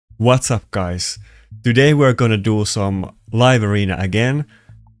What's up guys? Today we're gonna do some live arena again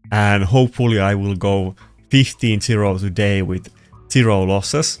and hopefully I will go 15-0 today with 0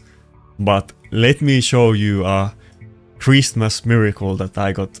 losses. But let me show you a Christmas miracle that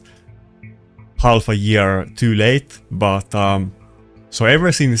I got half a year too late. But so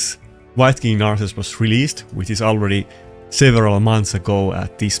ever since White King Narses was released, which is already several months ago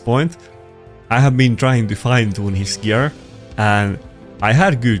at this point, I have been trying to fine-tune his gear, and I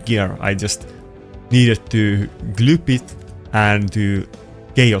had good gear, I just needed to gloop it and to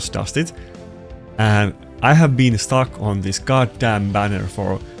chaos dust it. And I have been stuck on this goddamn banner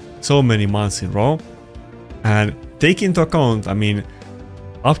for so many months in a row. And take into account, I mean,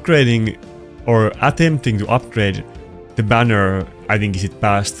 upgrading or attempting to upgrade the banner, I think is it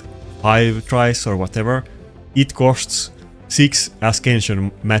past 5 tries or whatever, it costs 6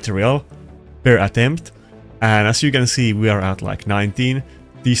 Ascension material per attempt. And as you can see, we are at like 19.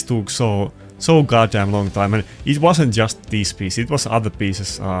 This took so goddamn long time, and it wasn't just this piece, it was other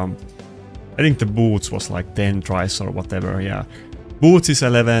pieces. I think the boots was like 10 tries or whatever, yeah. Boots is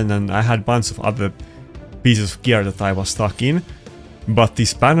 11, and I had a bunch of other pieces of gear that I was stuck in. But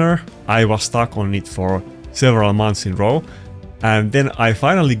this banner, I was stuck on it for several months in a row. And then I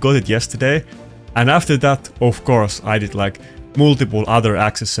finally got it yesterday. And after that, of course, I did like multiple other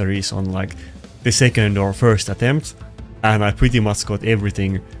accessories on like the second or first attempt, and I pretty much got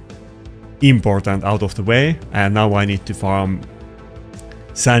everything important out of the way, and now I need to farm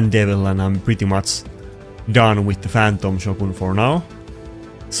Sand Devil, and I'm pretty much done with the Phantom Shogun for now.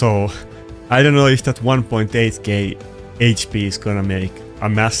 So I don't know if that 1.8k HP is gonna make a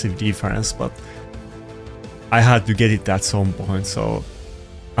massive difference, but I had to get it at some point, so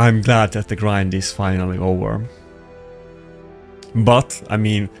I'm glad that the grind is finally over. But I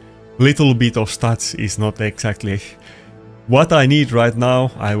mean, little bit of stats is not exactly what I need right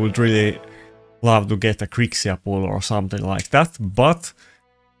now. I would really love to get a Crixia pull or something like that, but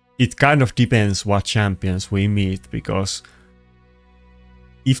it kind of depends what champions we meet, because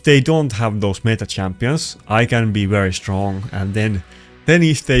if they don't have those meta champions, I can be very strong, and then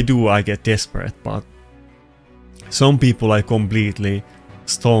if they do, I get desperate. But some people I completely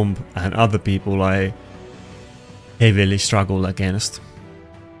stomp, and other people I heavily struggle against.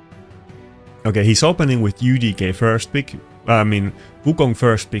 Okay, he's opening with UDK first pick, I mean Wukong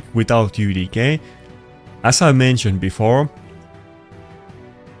first pick without UDK. As I mentioned before,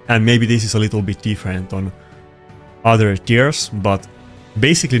 and maybe this is a little bit different on other tiers, but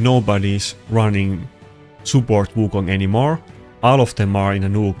basically nobody's running support Wukong anymore. All of them are in a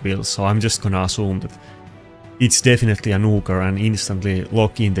nuke build, so I'm just gonna assume that it's definitely a nuker and instantly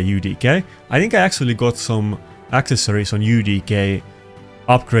lock in the UDK. I think I actually got some accessories on UDK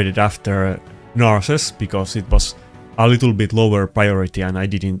upgraded after Narses, because it was a little bit lower priority and I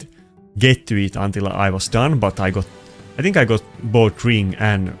didn't get to it until I was done, but I think I got both ring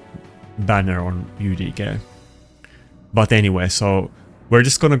and banner on UDK. But anyway, so we're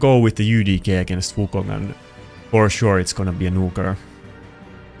just gonna go with the UDK against Wukong, and for sure it's gonna be a nuker.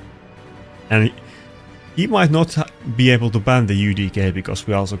 And he might not be able to ban the UDK because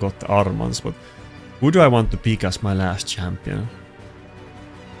we also got the Armans, but who do I want to pick as my last champion?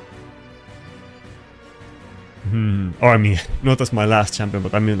 Or I mean, not as my last champion,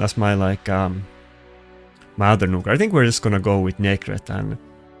 but I mean as my like my other nuker. I think we're just gonna go with Necret and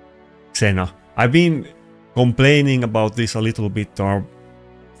Xena. I've been complaining about this a little bit, or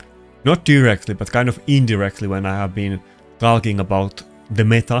not directly, but kind of indirectly, when I have been talking about the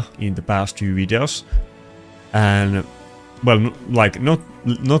meta in the past few videos. And well, like not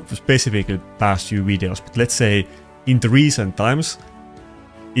specifically past few videos, but let's say in the recent times,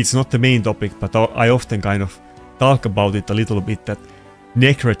 it's not the main topic, but I often kind of talk about it a little bit, that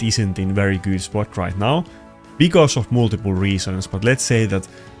Necret isn't in very good spot right now because of multiple reasons. But let's say that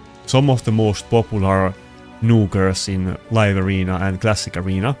some of the most popular nukers in live arena and classic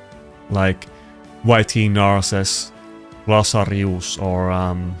arena, like White King Narses, Lazarius, or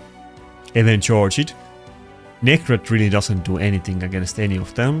even Georgid, Necret really doesn't do anything against any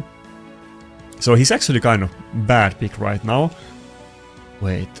of them. So he's actually kind of bad pick right now.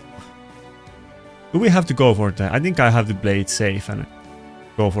 Wait, do we have to go for that? I think I have to play it safe and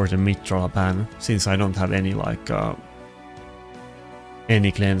go for the mid-draw ban, since I don't have any like any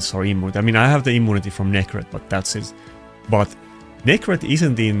cleanse or immunity. I mean, I have the immunity from Necret, but that's it. But Necret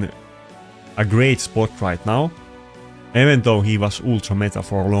isn't in a great spot right now, even though he was ultra meta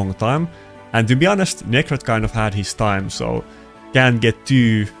for a long time. And to be honest, Necret kind of had his time, so can't get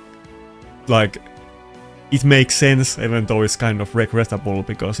too like, it makes sense, even though it's kind of regrettable,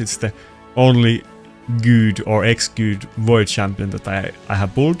 because it's the only good or ex-good Void champion that I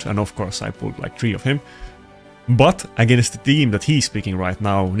have pulled, and of course I pulled like 3 of him. But against the team that he's picking right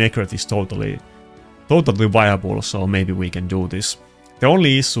now, Necrot is totally viable, so maybe we can do this. The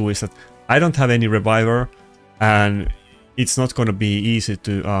only issue is that I don't have any Reviver, and it's not gonna be easy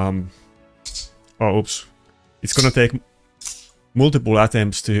to oh, oops. It's gonna take multiple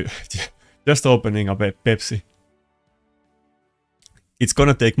attempts to just opening up a Pepsi. It's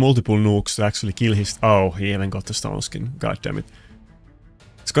gonna take multiple nukes to actually kill his... Oh, he even got the stone skin. God damn it.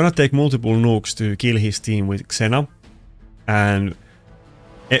 It's gonna take multiple nukes to kill his team with Xena. And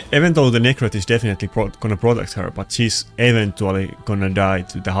even though the Necrot is definitely gonna protect her, but she's eventually gonna die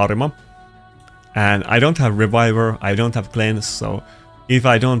to the Harima. And I don't have Reviver, I don't have Cleanse, so if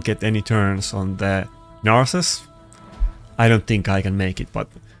I don't get any turns on the Narcissus, I don't think I can make it, but...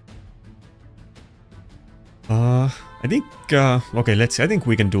 I think... okay, let's see, I think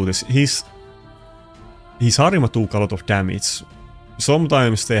we can do this. His Harima took a lot of damage.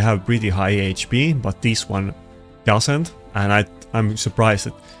 Sometimes they have pretty high HP, but this one doesn't, and I'm surprised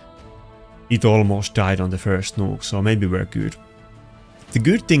that it almost died on the first nuke, so maybe we're good. The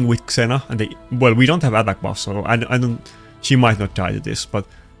good thing with Xena, and well, we don't have attack buff, so I don't... She might not die to this, but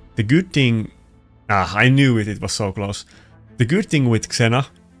the good thing... I knew it was so close. The good thing with Xena,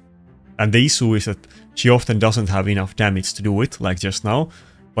 and the issue is that she often doesn't have enough damage to do it, like just now.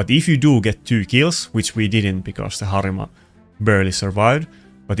 But if you do get 2 kills, which we didn't because the Harima barely survived,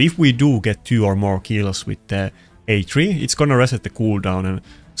 but if we do get 2 or more kills with the A3, it's gonna reset the cooldown, and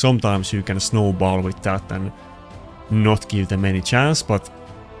sometimes you can snowball with that and not give them any chance, but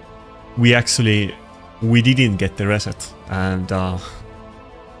we didn't get the reset, and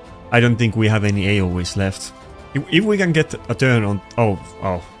I don't think we have any AoEs left. If we can get a turn on... Oh,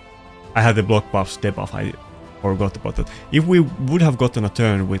 I had the block buffs debuff, I forgot about that. If we would have gotten a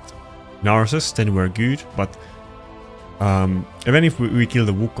turn with Narcissus, then we're good, but even if we kill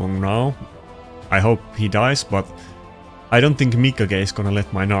the Wukong now, I hope he dies, but I don't think Mikage is gonna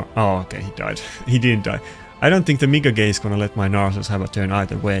let my Oh, okay, he died. He didn't die. I don't think the Mikage is gonna let my Narcissus have a turn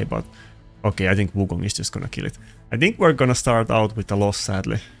either way, but okay, I think Wukong is just gonna kill it. I think we're gonna start out with a loss,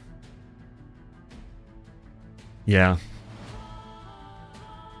 sadly. Yeah.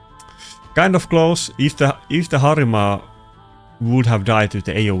 Kind of close. If the Harima would have died to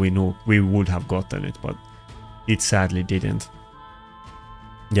the AoE nuke, we would have gotten it, but it sadly didn't.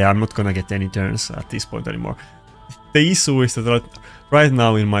 Yeah, I'm not gonna get any turns at this point anymore. The issue is that right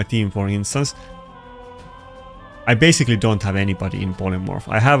now in my team, for instance, I basically don't have anybody in Polymorph.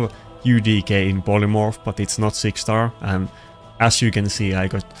 I have UDK in Polymorph, but it's not 6-star, and as you can see, I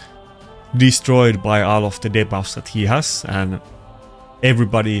got destroyed by all of the debuffs that he has, and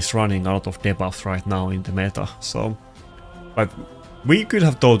everybody is running a lot of debuffs right now in the meta, so... But we could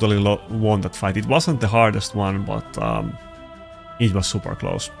have totally won that fight. It wasn't the hardest one, but it was super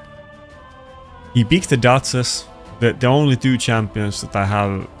close. He picked the Duchess, the only 2 champions that I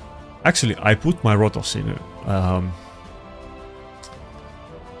have... Actually, I put my Rotos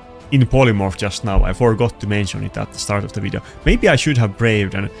in Polymorph just now. I forgot to mention it at the start of the video. Maybe I should have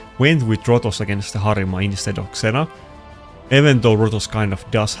braved and went with Rotos against the Harima instead of Xena. Even though Rotos kind of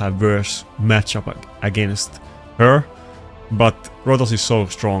does have worse matchup against her. But Rotos is so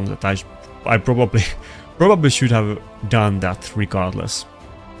strong that I probably should have done that regardless.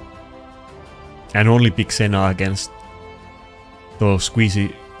 And only pick Xena against those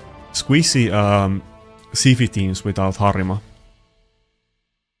squeezy Sifi teams without Harima.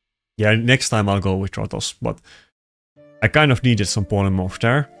 Yeah, next time I'll go with Rotos, but I kind of needed some Polymorph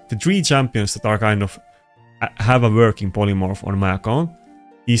there. The 3 champions that are kind of have a working Polymorph on my account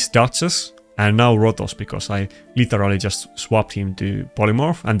is Duchess and now Rotos, because I literally just swapped him to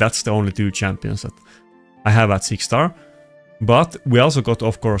Polymorph, and that's the only 2 champions that I have at 6-star. But we also got,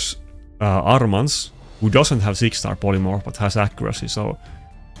 of course, Armans, who doesn't have 6-star Polymorph but has accuracy, so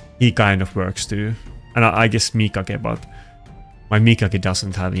he kind of works too. And I guess Mikage, but my Mikage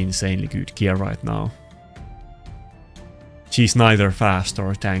doesn't have insanely good gear right now. She's neither fast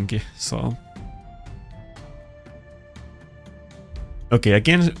or tanky, so... Okay,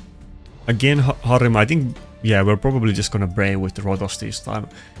 again Harima, I think, yeah, we're probably just gonna brave with the Rotos this time.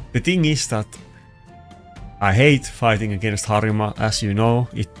 The thing is that I hate fighting against Harima, as you know.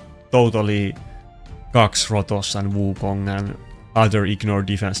 It totally cucks Rotos and Wukong and other ignored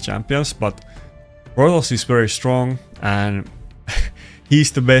defense champions, but Rotos is very strong, and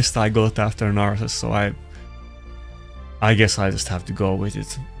he's the best I got after Narcissus, so I guess I just have to go with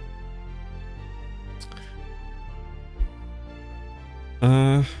it.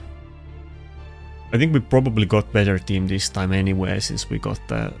 I think we probably got better team this time anyway, since we got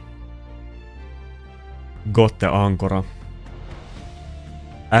the got the Ancora.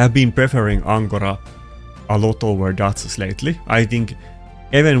 I have been preferring Ancora a lot over Duchess lately. I think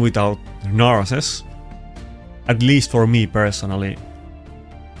even without Narses, at least for me personally,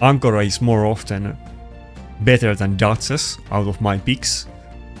 Ancora is more often better than Duchess out of my picks,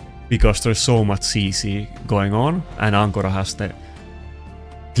 because there's so much CC going on, and Ancora has the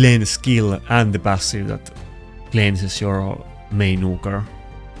cleanse skill and the passive that cleanses your main nuker.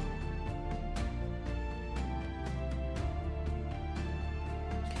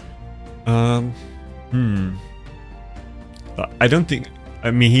 I don't think... I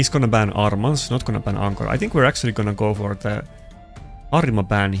mean, he's gonna ban Armans, not gonna ban Ancora. I think we're actually gonna go for the Harima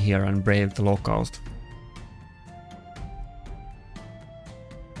ban here and brave the lockout.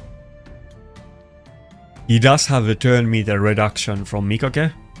 He does have a turn meter reduction from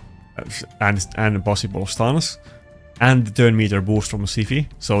Mikage and possible stuns, and the turn meter boost from Siphi,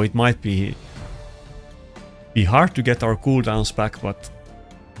 so it might be hard to get our cooldowns back, but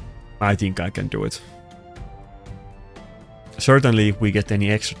I think I can do it. Certainly if we get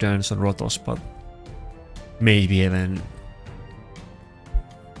any extra turns on Rotos, but maybe even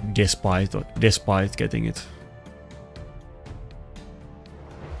despite getting it.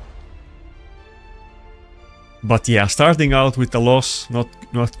 But yeah, starting out with the loss, not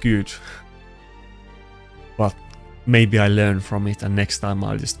good. But maybe I learn from it, and next time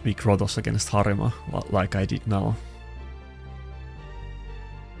I'll just pick Rotos against Harima, like I did now.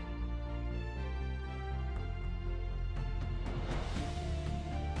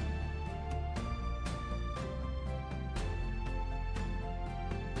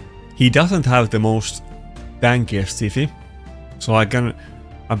 He doesn't have the most tankiest Siphi, so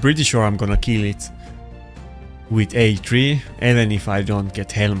I'm pretty sure I'm gonna kill it with A3, even if I don't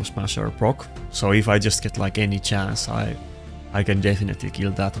get Helm Smasher proc. So if I just get like any chance, I can definitely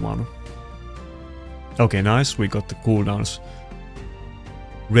kill that one. Okay, nice, we got the cooldowns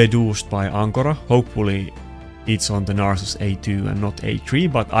reduced by Ancora. Hopefully it's on the Narsus A2 and not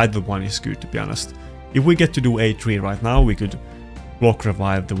A3, but either one is good, to be honest. If we get to do A3 right now, we could block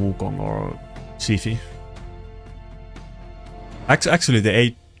revive the Wukong or Siphi. Actually the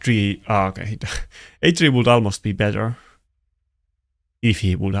A3, okay, A3 would almost be better if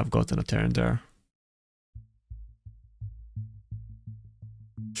he would have gotten a turn there.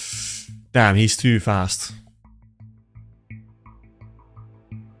 Damn, he's too fast.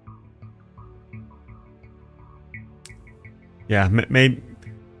 Yeah,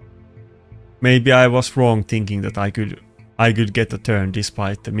 maybe I was wrong thinking that I could get a turn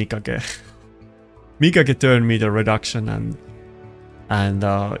despite the Mikage turn meter reduction and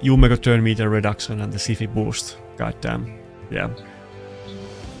Yumeko turn meter reduction and the Siphi boost. Goddamn, yeah.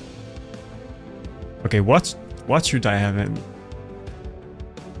 Okay, what should I have in?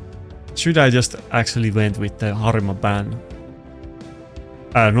 Should I just actually went with the Harima ban?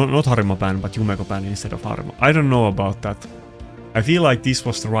 Not Harima ban, but Yumeko ban instead of Harima. I don't know about that. I feel like this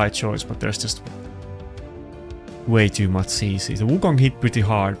was the right choice, but there's just way too much CC. The Wukong hit pretty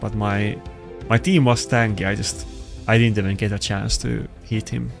hard, but my team was tanky. I didn't even get a chance to hit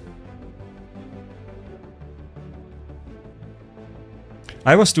him.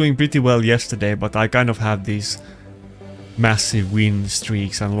 I was doing pretty well yesterday, but I kind of have these massive win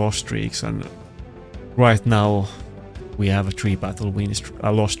streaks and loss streaks, and right now we have a 3-battle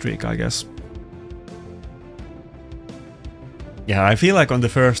loss streak, I guess. Yeah, I feel like on the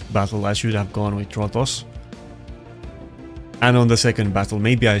first battle I should have gone with Rotos. And on the second battle,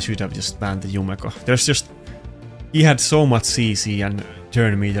 maybe I should have just banned the Yumeko. There's just... He had so much CC and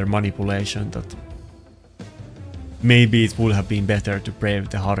turn meter manipulation that maybe it would have been better to brave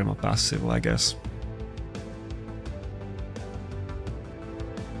the Harima passive, I guess.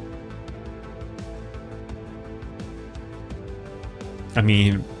 I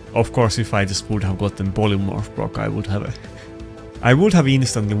mean, of course, if I just would have gotten Polymorph proc, I would have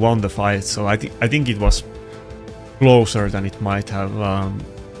instantly won the fight. So I think it was closer than it might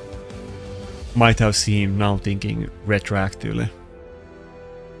have seemed now thinking retroactively.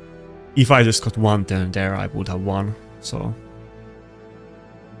 If I just got one turn there, I would have won, so...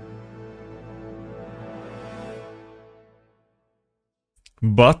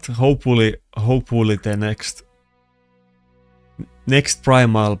 But hopefully the next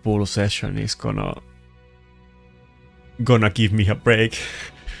Primal Pool session is gonna give me a break.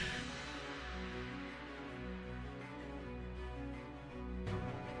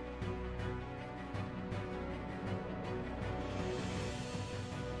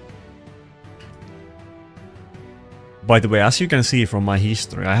 By the way, as you can see from my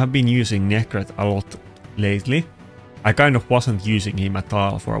history, I have been using Necret a lot lately. I kind of wasn't using him at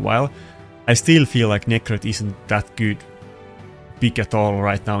all for a while. I still feel like Necret isn't that good pick at all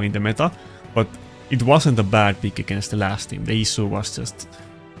right now in the meta, but it wasn't a bad pick against the last team. The issue was just,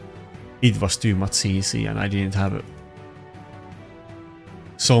 it was too much CC and I didn't have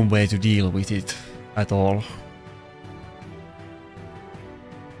some way to deal with it at all.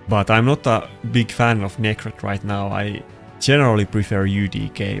 But I'm not a big fan of Necret right now. I generally prefer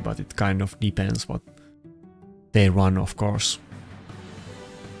UDK, but it kind of depends what they run, of course.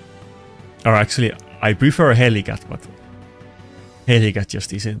 Or actually, I prefer Helicat, but Helicat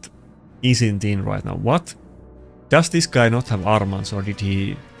just isn't in right now. What? Does this guy not have Armans, or did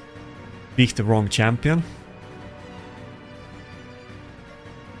he pick the wrong champion?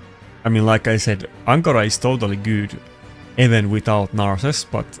 I mean, like I said, Ankara is totally good even without Narses,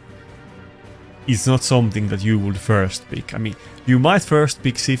 but it's not something that you would first pick. I mean, you might first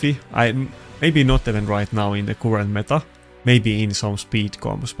pick Siphi, maybe not even right now in the current meta, maybe in some speed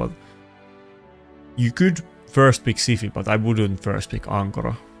comps, but you could first pick Siphi, but I wouldn't first pick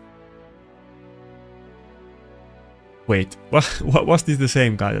Ankara. Wait, was this the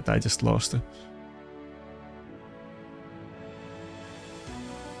same guy that I just lost?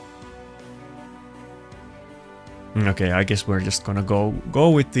 Okay, I guess we're just gonna go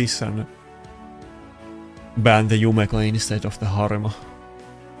with this and ban the Yumeko instead of the Harima.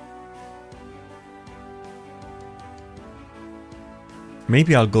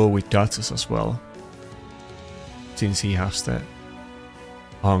 Maybe I'll go with Duchess as well, since he has the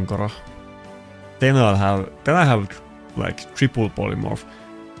Ankara. Then I have like triple polymorph.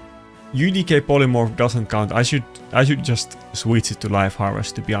 UDK polymorph doesn't count. I should just switch it to Life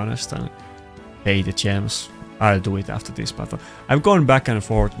Harvest, to be honest, and pay the gems. I'll do it after this battle. I've gone back and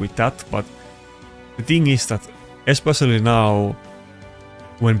forth with that, but the thing is that, especially now,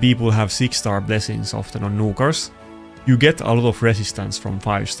 when people have 6-star blessings often on nukers, you get a lot of resistance from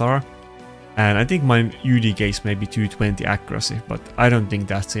 5-star, and I think my UDK is maybe 220 accuracy, but I don't think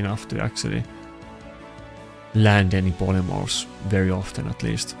that's enough to actually land any polymorphs very often, at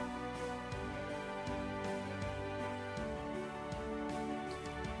least.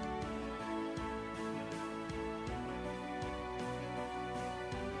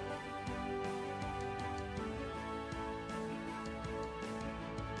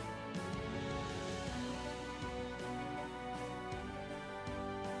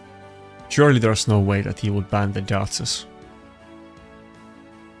 Surely there's no way that he would ban the Duchess.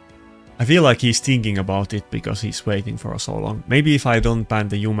 I feel like he's thinking about it because he's waiting for so long. Maybe if I don't ban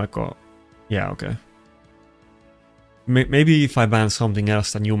the Yumeko... Yeah, okay. Maybe if I ban something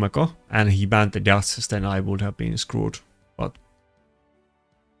else than Yumeko and he banned the Duchess, then I would have been screwed. But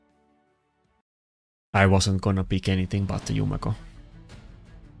I wasn't gonna pick anything but the Yumeko.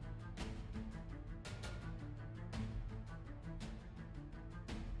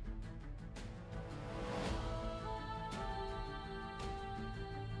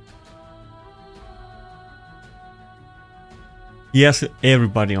 He has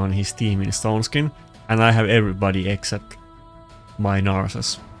everybody on his team in Stoneskin, and I have everybody except my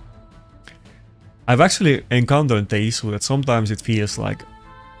Narses. I've actually encountered the issue that sometimes it feels like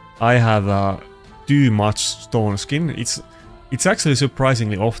I have too much Stoneskin. It's actually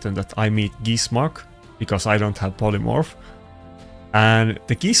surprisingly often that I meet Gismark, because I don't have Polymorph. And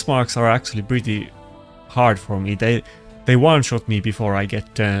the Gismarks are actually pretty hard for me. They one-shot me before I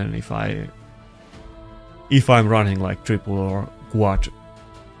get turn if I'm running like triple or quad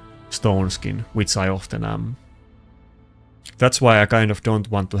Stoneskin, which I often am. That's why I kind of don't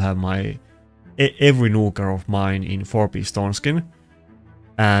want to have my every nuker of mine in 4-piece Stoneskin.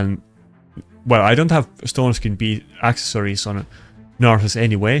 And well, I don't have Stoneskin accessories on Narses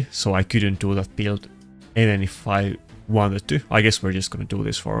anyway, so I couldn't do that build even if I wanted to. I guess we're just gonna do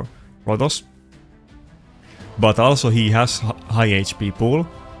this for Rotos. But also he has high HP pool,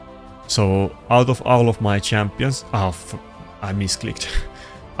 so out of all of my champions... I misclicked.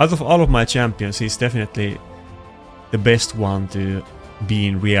 Out of all of my champions, he's definitely the best one to be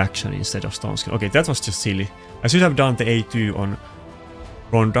in reaction instead of Stoneskin. Okay, that was just silly. I should have done the A2 on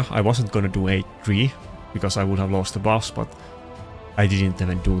Ronda. I wasn't gonna do A3 because I would have lost the buffs, but I didn't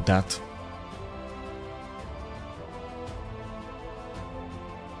even do that.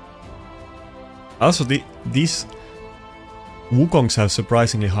 Also, these Wukongs have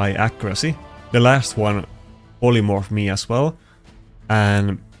surprisingly high accuracy. The last one polymorphed me as well,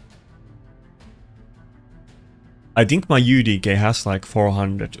 and I think my UDK has like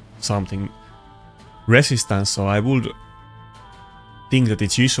 400 something resistance, so I would think that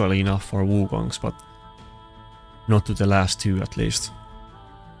it's usually enough for Wukongs, but not to the last two at least.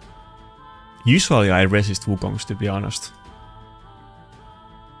 Usually I resist Wukongs, to be honest.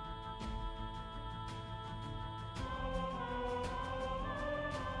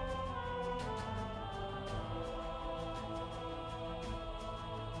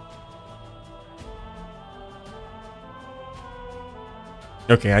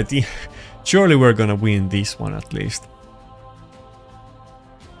 Okay, I think surely we're gonna win this one at least.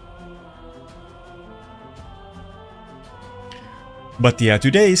 But yeah,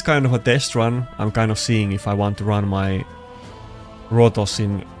 today is kind of a test run. I'm kind of seeing if I want to run my Rotos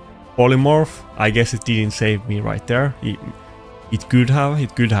in Polymorph. I guess it didn't save me right there. It could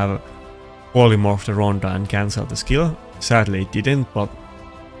have Polymorph the Ronda and cancel the skill. Sadly it didn't, but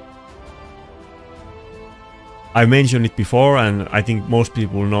I mentioned it before, and I think most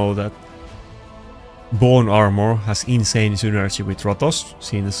people know that Bone Armor has insane synergy with Rotos,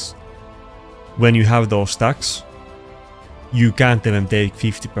 since when you have those stacks, you can't even take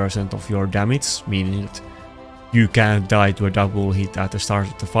 50% of your damage, meaning that you can't die to a double hit at the start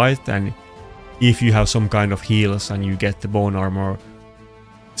of the fight, and if you have some kind of heals and you get the Bone Armor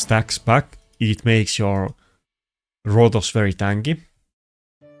stacks back, it makes your Rotos very tanky.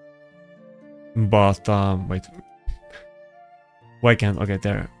 But, wait. Why can't... Okay,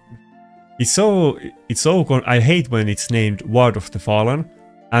 there. It's so I hate when it's named Ward of the Fallen,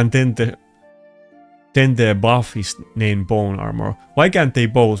 and then the buff is named Bone Armor. Why can't they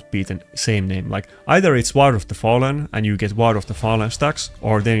both be the same name? Like, either it's Ward of the Fallen and you get Ward of the Fallen stacks,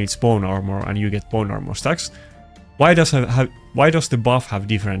 or then it's Bone Armor and you get Bone Armor stacks. Why does the buff have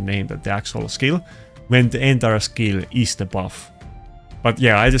different name than the actual skill, when the entire skill is the buff? But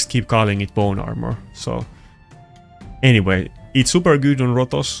yeah, I just keep calling it Bone Armor. So anyway, it's super good on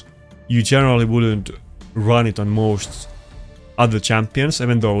Rotos. You generally wouldn't run it on most other champions,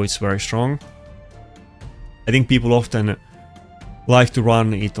 even though it's very strong. I think people often like to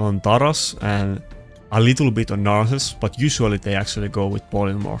run it on Taras and a little bit on Narses, but usually they actually go with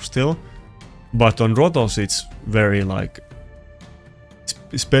Polymorph still. But on Rotos it's very like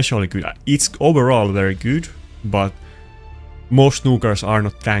especially good. It's overall very good, but most nukers are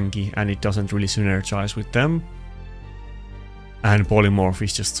not tanky and it doesn't really synergize with them. And Polymorph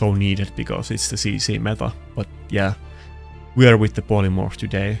is just so needed because it's the CC meta. But yeah, we are with the Polymorph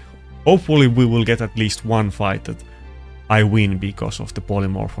today. Hopefully we will get at least one fight that I win because of the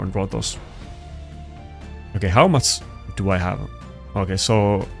Polymorph on Rotos. Okay, how much do I have? Okay,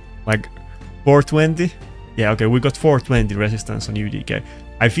 so like 420? Yeah, okay, we got 420 resistance on UDK.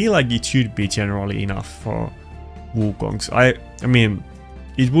 I feel like it should be generally enough for Wukongs. I mean,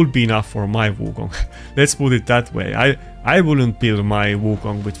 it would be enough for my Wukong. Let's put it that way. I wouldn't build my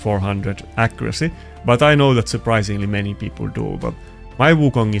Wukong with 400 accuracy, but I know that surprisingly many people do. But my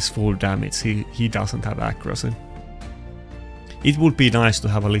Wukong is full damage, he doesn't have accuracy. It would be nice to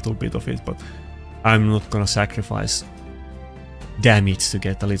have a little bit of it, but I'm not gonna sacrifice damage to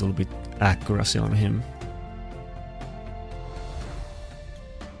get a little bit accuracy on him.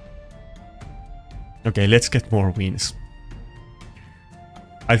 Okay, let's get more wins.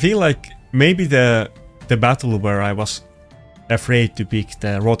 I feel like maybe the battle where I was afraid to pick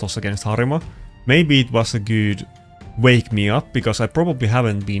the Rotos against Harima, maybe it was a good wake me up, because I probably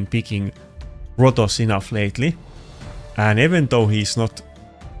haven't been picking Rotos enough lately. And even though he's not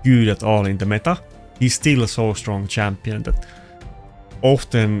good at all in the meta, he's still a so strong champion that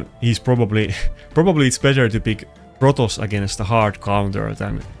often he's probably it's better to pick Rotos against a hard counter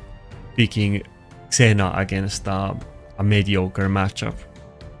than picking Xena against a mediocre matchup.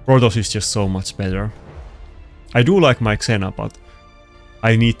 Rotos is just so much better. I do like my Xena, but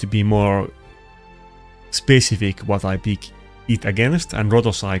I need to be more specific what I pick it against, and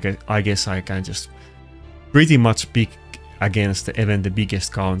Rotos I guess I can just pretty much pick against even the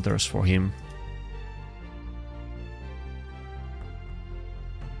biggest counters for him.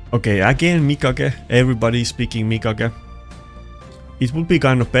 Okay, again Mikage, everybody's picking Mikage. It would be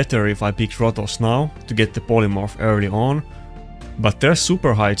kind of better if I picked Rotos now to get the Polymorph early on, but there's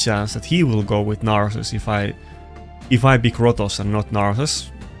super high chance that he will go with Narses if I pick Rotos and not Narses.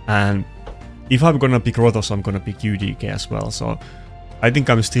 And if I'm gonna pick Rotos, I'm gonna pick UDK as well, so I think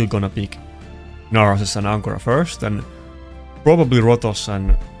I'm still gonna pick Narses and Ankora first, and probably Rotos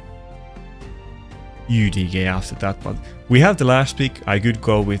and UDK after that. But we have the last pick. I could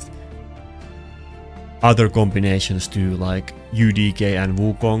go with other combinations too, like UDK and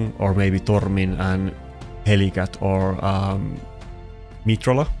Wukong, or maybe Tormin and Helicat, or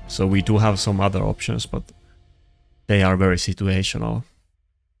Mitrola. So we do have some other options, but they are very situational.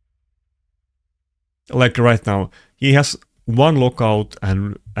 Like right now, he has one lockout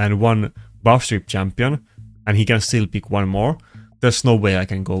and one buff strip champion, and he can still pick one more. There's no way I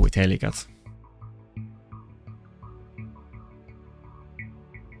can go with Helicat.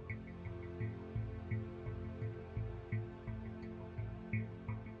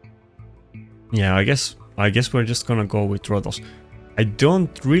 Yeah, I guess we're just gonna go with Rotos. I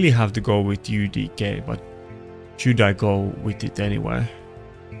don't really have to go with UDK, but should I go with it anyway?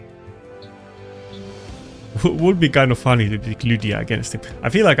 would be kind of funny to pick Lydia against him. I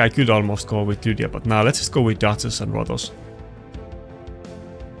feel like I could almost go with Lydia, but now let's just go with Duchess and Rotos.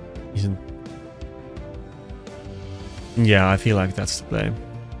 Isn't... Yeah, I feel like that's the play.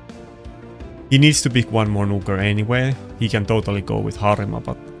 He needs to pick one more nuker anyway. He can totally go with Harima,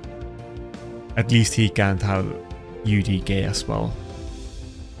 but at least he can't have UDK as well.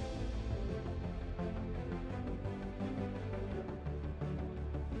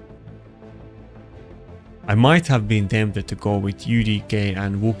 I might have been tempted to go with UDK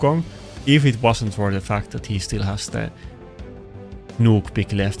and Wukong if it wasn't for the fact that he still has the nuke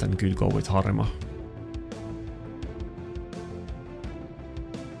pick left and could go with Harima.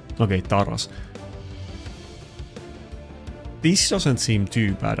 Okay, Taras. This doesn't seem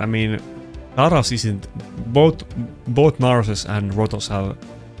too bad. I mean, Taras isn't... Both Narses and Rotos have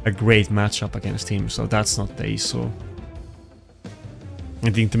a great matchup against him, so that's not the issue. I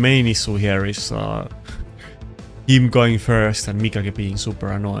think the main issue here is him going first and Mikage being super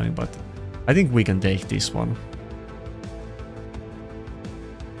annoying, but I think we can take this one.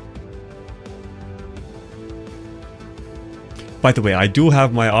 By the way, I do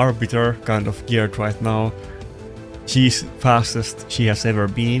have my Arbiter kind of geared right now. She's fastest she has ever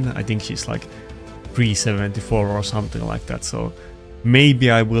been. I think she's like 374 or something like that, so maybe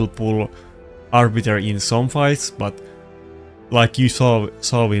I will pull Arbiter in some fights, but like you saw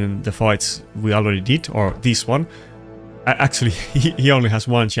in the fights we already did, or this one, actually he only has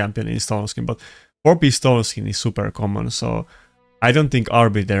one champion in Stone Skin, but 4P Stone Skin is super common, so I don't think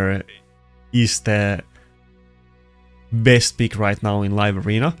Arbiter is the best pick right now in live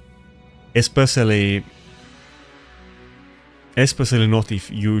arena, especially not if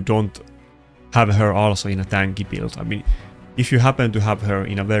you don't have her also in a tanky build. I mean, if you happen to have her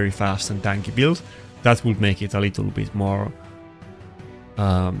in a very fast and tanky build, that would make it a little bit more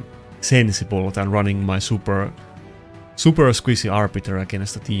sensible than running my super squishy Arbiter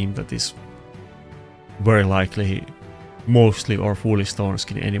against a team that is very likely mostly or fully Stone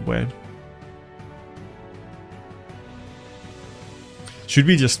Skin anyway. Should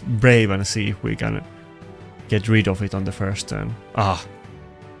we just brave and see if we can get rid of it on the first turn? Ah,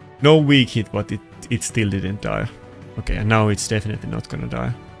 no weak hit, but it still didn't die. Okay, and now it's definitely not gonna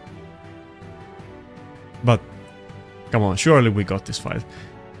die. But come on, surely we got this fight.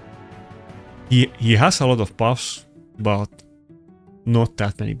 He has a lot of buffs, but not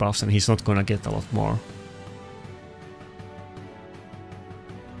that many buffs, and he's not gonna get a lot more.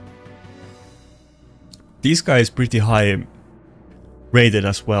 This guy is pretty high rated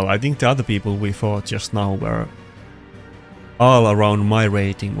as well. I think the other people we fought just now were all around my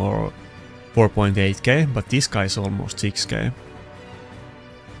rating or 4.8k, but this guy is almost 6k.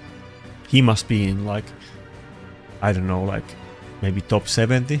 He must be in like, I don't know, like maybe top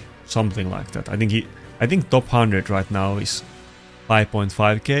 70, something like that. I think top 100 right now is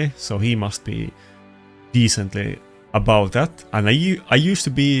 5.5k, so he must be decently above that. And I used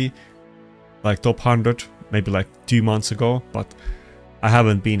to be like top 100 maybe like 2 months ago, but I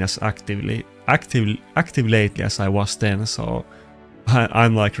haven't been as active lately as I was then, so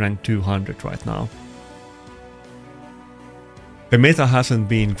I'm like ranked 200 right now. The meta hasn't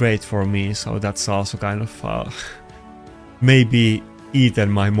been great for me, so that's also kind of maybe eaten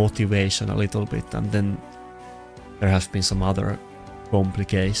my motivation a little bit, and then there has been some other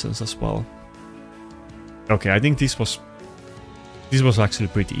complications as well. Okay, I think this was actually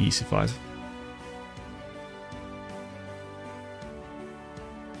pretty easy fight.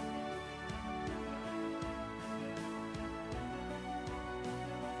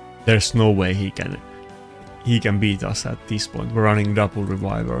 There's no way he can beat us at this point. We're running double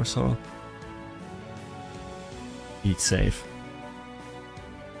reviver, so it's safe.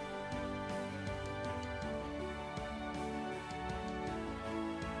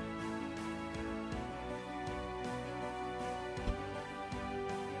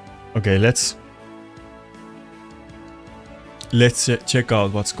 Okay, let's check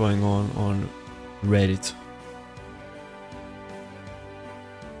out what's going on Reddit.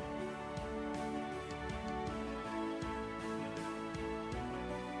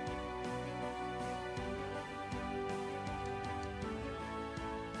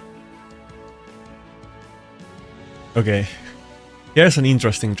 Okay, here's an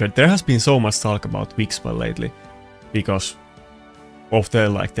interesting thread. There has been so much talk about Wixwell lately because of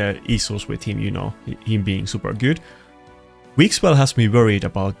the issues with him, you know, him being super good. Wixwell has me worried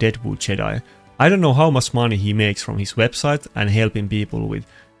about Deadwood Jedi. I don't know how much money he makes from his website and helping people with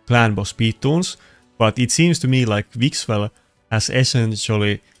clan boss speedtunes, but it seems to me like Wixwell has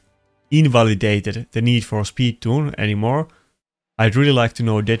essentially invalidated the need for speedtune anymore. I'd really like to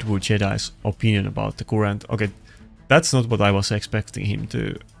know Deadwood Jedi's opinion about the current... Okay, that's not what I was expecting him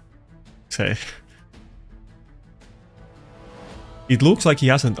to say. It looks like he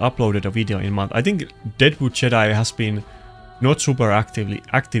hasn't uploaded a video in a month. I think Deadwood Jedi has been not super active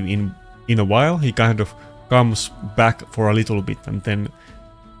in a while. He kind of comes back for a little bit and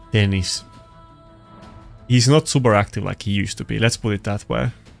then he's not super active like he used to be. Let's put it that way.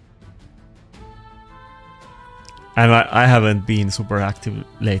 And I haven't been super active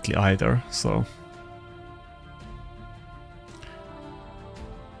lately either, so...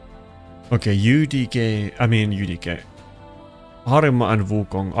 Okay, UDK... I mean UDK. Harima and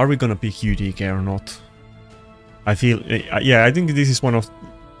Wukong. Are we gonna pick UDK or not? I feel... yeah, I think this is one of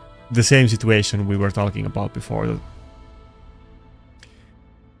the same situation we were talking about before. That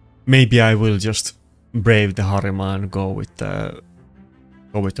maybe I will just brave the Harima and go with the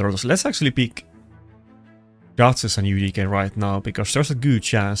Rotos. Let's actually pick Duchess and UDK right now, because there's a good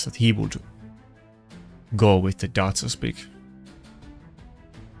chance that he would go with the Duchess pick.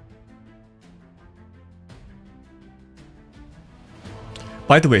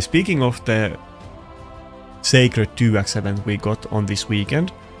 By the way, speaking of the Sacred 2x event we got on this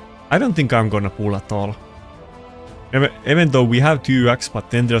weekend, I don't think I'm gonna pull at all. Even though we have 2x,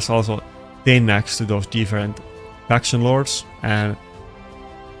 but then there's also 10x to those different faction lords, and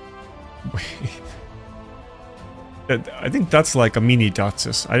I think that's like a mini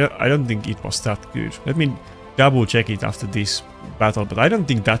Duchess. I don't think it was that good. Let me double check it after this battle, but I don't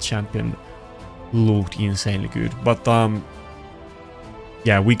think that champion looked insanely good. But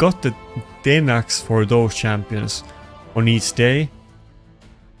yeah, we got the 10x for those champions on each day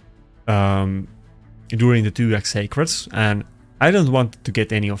during the 2x sacreds, and I don't want to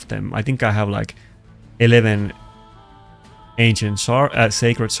get any of them. I think I have like 11 ancient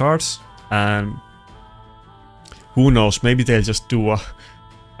sacred shards, and who knows, maybe they'll just do a...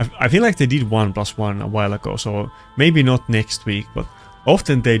 I feel like they did 1+1 a while ago, so maybe not next week, but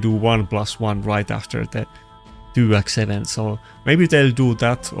often they do 1+1 right after the 2x event, so maybe they'll do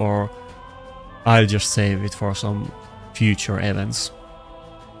that, or I'll just save it for some future events.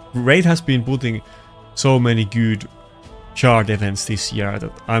 Raid has been putting so many good shard events this year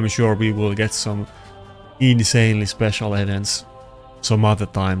that I'm sure we will get some insanely special events some other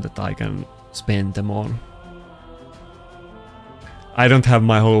time that I can spend them on. I don't have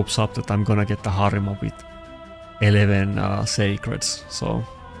my hopes up that I'm gonna get the Harima with 11 sacreds, so...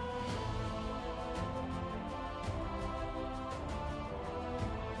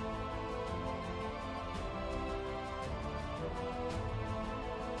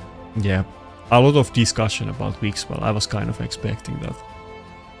 Yeah, a lot of discussion about Wixwell. I was kind of expecting that.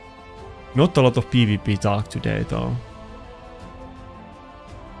 Not a lot of PvP talk today though.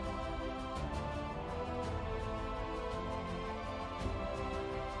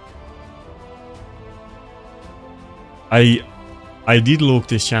 I did look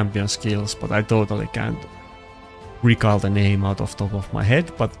this champion skills, but I totally can't recall the name out of the top of my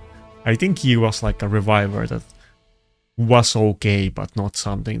head, but I think he was like a reviver that was okay, but not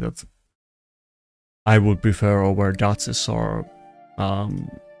something that I would prefer over Duchess or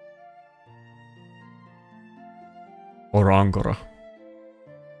Angora.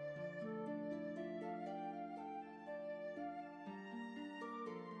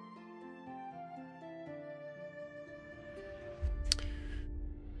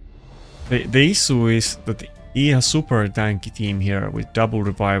 The issue is that he has super tanky team here with double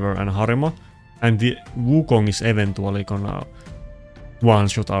reviver and Harima, and the Wukong is eventually gonna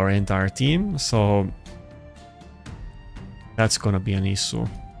one-shot our entire team, so that's gonna be an issue.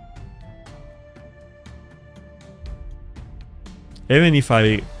 Even if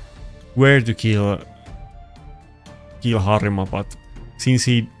I were to kill Harima, but since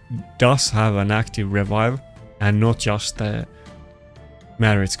he does have an active revive and not just the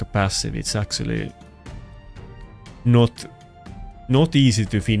Maritska passive, it's actually not easy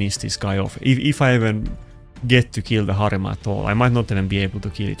to finish this guy off. If I even get to kill the Harima at all, I might not even be able to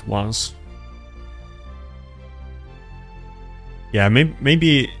kill it once. Yeah,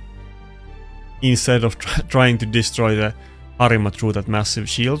 maybe instead of trying to destroy the Harima through that massive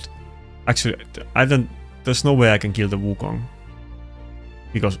shield, actually, there's no way I can kill the Wukong.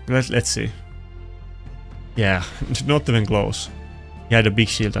 Because, let's see. Yeah, not even close. He had a big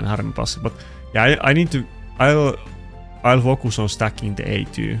shield and Harima passive, but yeah, I'll focus on stacking the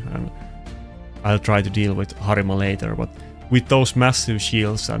A2 and I'll try to deal with Harima later, but with those massive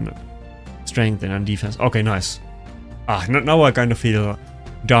shields and strength and defense. Okay, nice. Now I kind of feel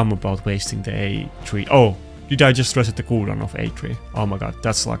dumb about wasting the A3. Oh, did I just reset the cooldown of A3? Oh my god,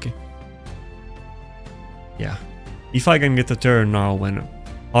 that's lucky. Yeah. If I can get a turn now when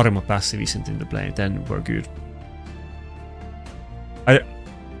Harima passive isn't in the play, then we're good.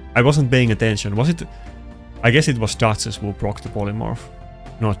 I wasn't paying attention. Was it? I guess it was Duchess who proc the Polymorph,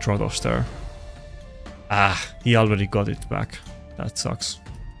 not Rotos there. Ah, he already got it back. That sucks.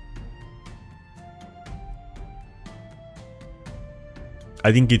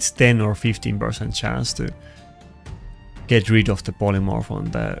 I think it's 10 or 15% chance to get rid of the Polymorph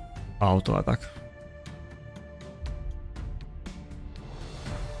on the auto attack.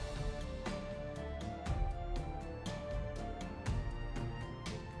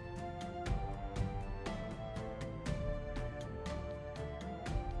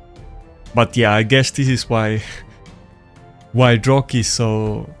 But yeah, I guess this is why Drock is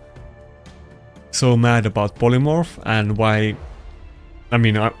so mad about Polymorph, and why, I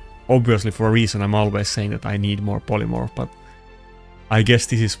mean, obviously for a reason I'm always saying that I need more Polymorph, but I guess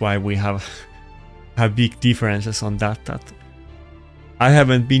this is why we have big differences on that I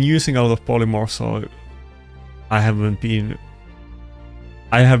haven't been using a lot of Polymorph, so I haven't been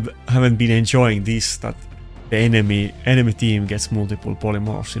enjoying this, that the enemy team gets multiple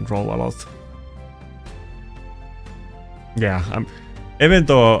Polymorphs in row a lot. Yeah, even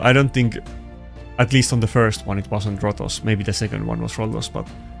though I don't think, at least on the first one, it wasn't Rotos. Maybe the second one was Rotos, but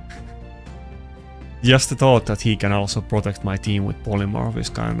just the thought that he can also protect my team with Polymorph is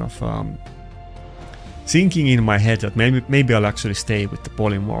kind of thinking in my head that maybe I'll actually stay with the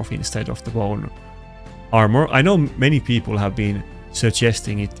Polymorph instead of the bone armor. I know many people have been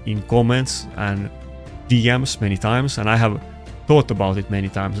suggesting it in comments and DMs many times, and I have thought about it many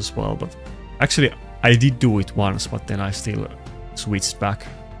times as well, but actually I did do it once, but then I still switched back.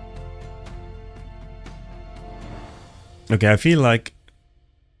 Okay, I feel like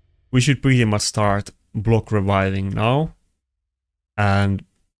we should pretty much start block reviving now, and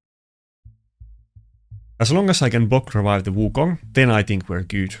as long as I can block revive the Wukong, then I think we're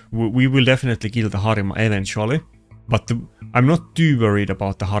good. We will definitely kill the Harima eventually, but I'm not too worried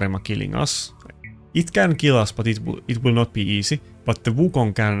about the Harima killing us. It can kill us, but it will not be easy. But the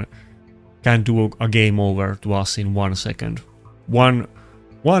Wukong can do a game over to us in 1 second. One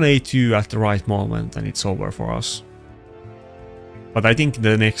A2 at the right moment, and it's over for us. But I think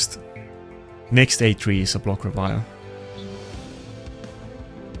the next A3 is a block revive.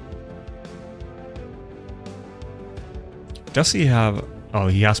 Does he have? Oh,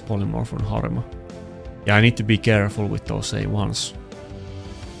 he has Polymorph on Harima. Yeah, I need to be careful with those A1s.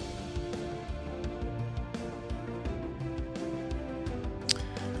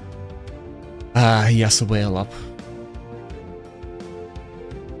 He has a whale up.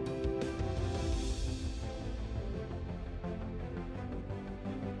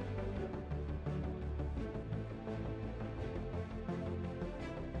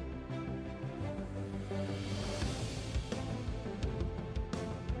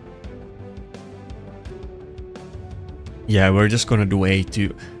 Yeah, we're just gonna do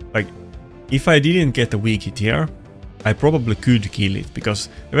A2. Like, if I didn't get a weak hit here, I probably could kill it, because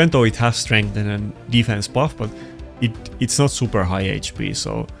even though it has strength and a defense buff, but it's not super high HP,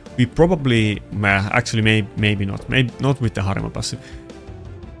 so we probably, actually maybe not with the Harima passive.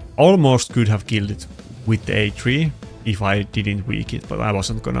 Almost could have killed it with the A3 if I didn't weak it, but I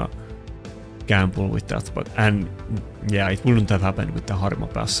wasn't gonna gamble with that. And yeah, it wouldn't have happened with the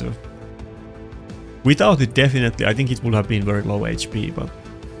Harima passive. Without it, definitely, I think it would have been very low HP, but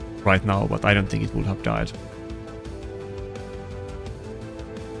right now, but I don't think it would have died.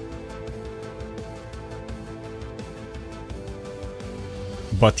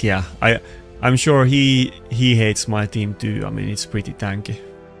 But yeah, I'm sure he hates my team too. I mean, it's pretty tanky.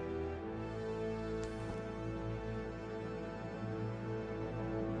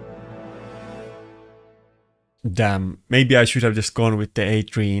 Damn, maybe I should have just gone with the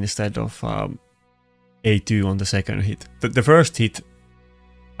A3 instead of A2 on the second hit. The first hit,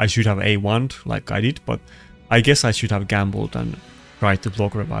 I should have A1'd like I did, but I guess I should have gambled and tried to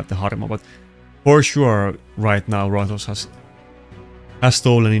block revive the Harima. But for sure, right now, Rotos has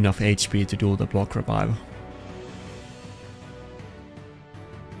stolen enough HP to do the block revive.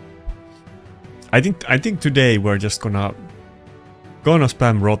 I think today we're just gonna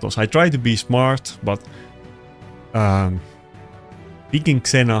spam Rotos. I try to be smart, but picking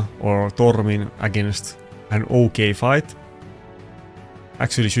Xena or Tormin against an okay fight.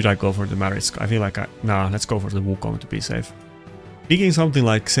 Actually, should I go for the Marriage? I feel like nah, let's go for the Wukong to be safe. Picking something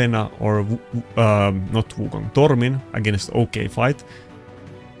like Xena or not Wukong, Tormin against okay fight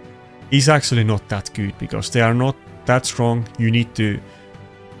is actually not that good, because they are not that strong. You need to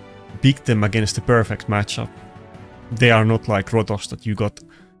pick them against the perfect matchup. They are not like Rotos that you got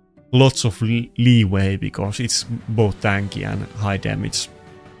lots of leeway because it's both tanky and high damage.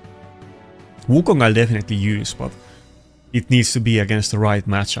 Wukong I'll definitely use, but it needs to be against the right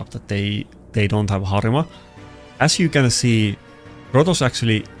matchup that they don't have Harima. As you can see, Rotos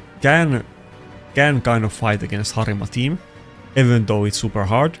actually can kind of fight against Harima team, even though it's super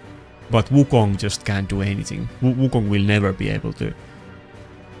hard, but Wukong just can't do anything. Wukong will never be able to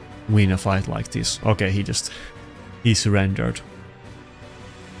win a fight like this. Okay, he surrendered.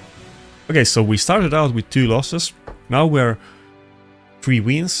 Okay, so we started out with 2 losses. Now we're 3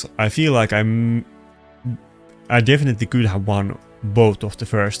 wins. I feel like I definitely could have won both of the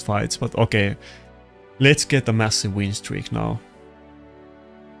first fights, but okay, let's get a massive win streak now.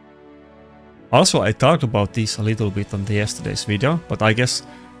 Also, I talked about this a little bit on yesterday's video, but I guess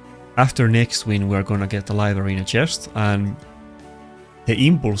after next win we're gonna get the live arena chest, and the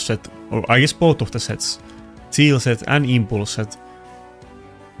impulse set, or I guess both of the sets, seal set and impulse set,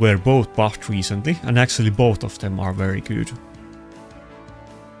 were both buffed recently, and actually both of them are very good.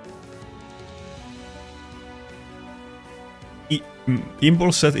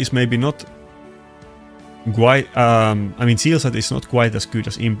 Impulse set is maybe not quite, I mean seal set is not quite as good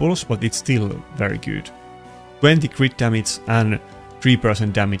as impulse, but it's still very good. 20 crit damage and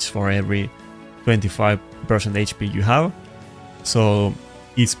 3% damage for every 25% HP you have, so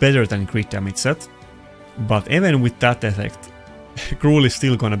it's better than crit damage set. But even with that effect, Cruel is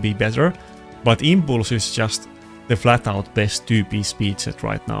still gonna be better, but Impulse is just the flat out best 2-piece speed set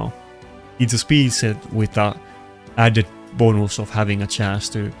right now. It's a speed set with the added bonus of having a chance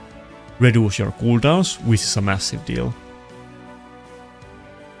to reduce your cooldowns, which is a massive deal.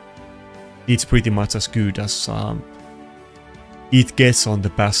 It's pretty much as good as it gets on the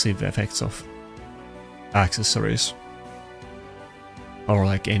passive effects of accessories, or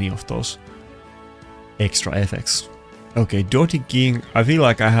like any of those extra effects. Okay, Dottie King, I feel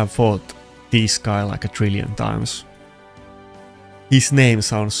like I have fought this guy like a trillion times. His name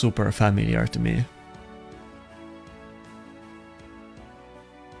sounds super familiar to me.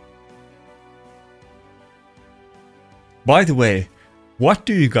 By the way, what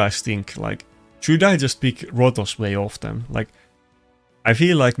do you guys think? Like, should I just pick Rotos way often? Like, I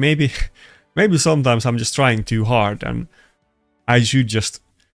feel like maybe sometimes I'm just trying too hard and I should just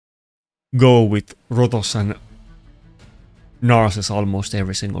go with Rotos and Narses almost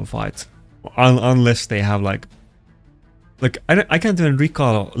every single fight. Unless they have like I can't even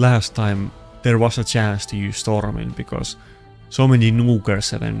recall last time there was a chance to use Stormin, because so many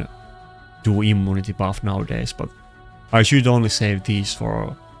nukers even do immunity buff nowadays, but I should only save these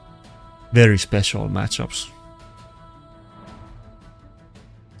for very special matchups.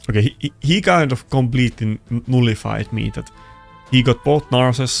 Okay, he kind of completely nullified me that he got both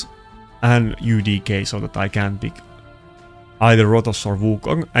Narses and UDK, so that I can pick either Rotos or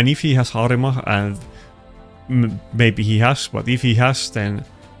Wukong, and if he has Harima, and maybe he has, but if he has, then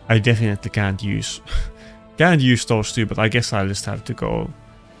I definitely can't use those two, but I guess I'll just have to go.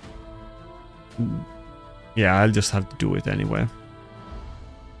 Yeah, I'll just have to do it anyway.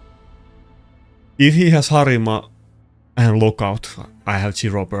 If he has Harima and Lockout, I have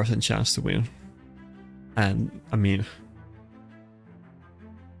 0% chance to win. And I mean,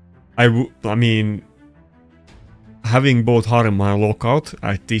 having both Harima and Lockout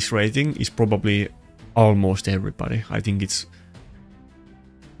at this rating is probably almost everybody. I think it's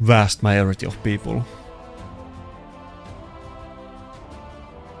vast majority of people.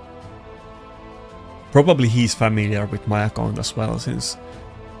 Probably he's familiar with my account as well, since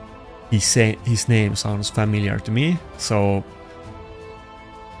his name sounds familiar to me, so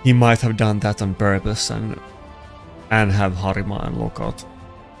he might have done that on purpose and have Harima and Lockout.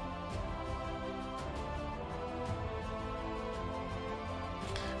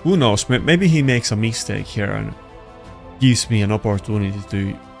 Who knows, maybe he makes a mistake here and gives me an opportunity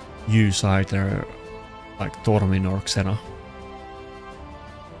to use either like Tormin or Xena.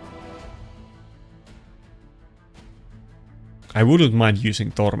 I wouldn't mind using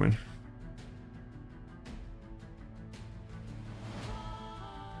Tormin.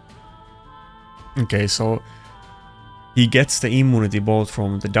 Okay, so he gets the immunity both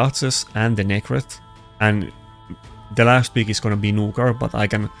from the Duchess and the Necret, and the last pick is gonna be Nuker, but I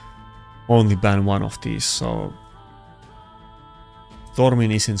can only ban one of these, so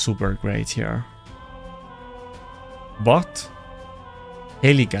Tormin isn't super great here. But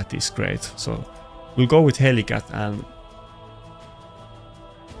Helicat is great, so we'll go with Helicat. And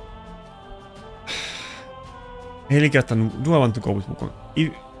Helicat, and do I want to go with Wukong?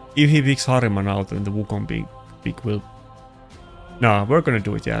 If he picks Harima now, then the Wukong pick will... Nah, we're gonna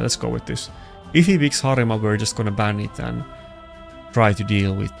do it, yeah, let's go with this. If he picks Harima, we're just gonna ban it, and try to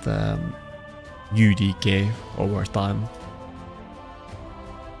deal with UDK over time.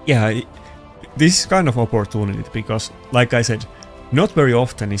 Yeah, this is kind of opportunity because, like I said, not very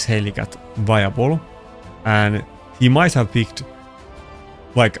often is Helicat viable, and he might have picked,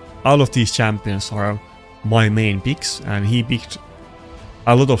 like, all of these champions are my main picks, and he picked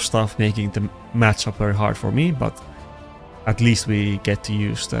a lot of stuff making the matchup very hard for me, but at least we get to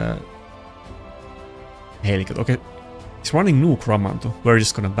use the Helicat. Okay, he's running Nuke Ramanto. We're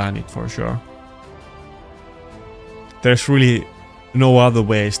just gonna ban it for sure. There's really no other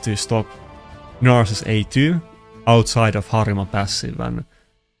ways to stop Narses A2 outside of Harima passive and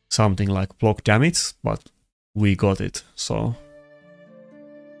something like block damage, but we got it, so...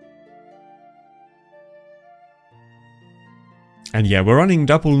 And yeah, we're running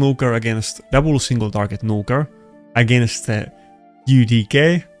double nuker against double single target nuker against the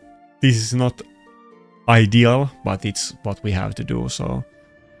UDK. This is not ideal, but it's what we have to do, so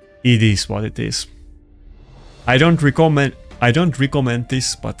it is what it is. I don't recommend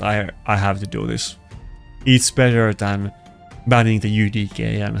this, but I have to do this. It's better than banning the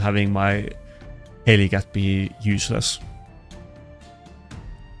UDK and having my Helicat be useless.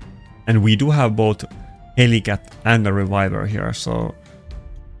 And we do have both Helicat and a Reviver here, so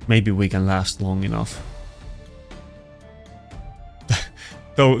maybe we can last long enough.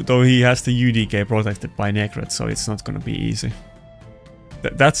 though he has the UDK protected by Necret, so it's not gonna be easy.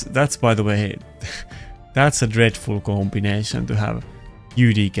 That's by the way, that's a dreadful combination to have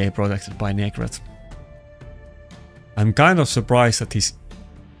UDK protected by Necret. I'm kind of surprised that his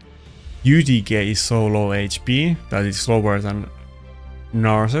UDK is so low HP that it's lower than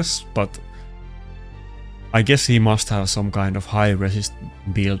Narses, but I guess he must have some kind of high resist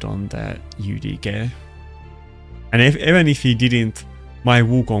build on the UDK. And even if he didn't, my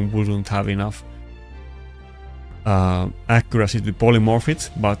Wukong wouldn't have enough accuracy to polymorph it,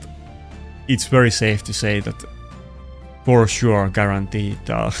 but it's very safe to say that for sure, guaranteed,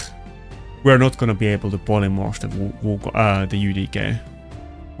 we're not gonna be able to polymorph the UDK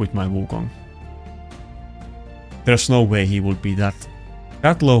with my Wukong. There's no way he would be that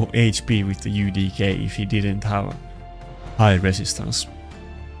low HP with the UDK if he didn't have high resistance.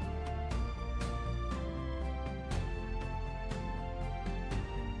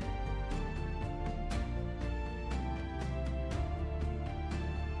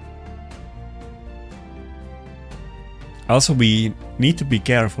 Also, we need to be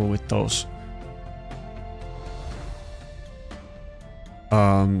careful with those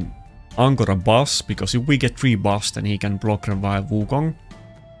Angora buffs, because if we get 3 buffs then he can block revive Wukong.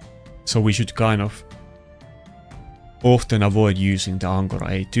 So we should kind of often avoid using the Angora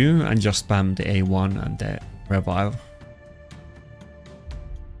A2 and just spam the A1 and the revive.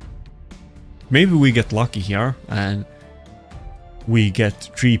 Maybe we get lucky here and we get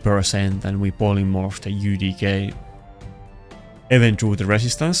 3% and we polymorph the UDK even through the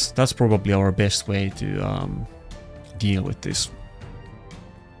resistance. That's probably our best way to deal with this.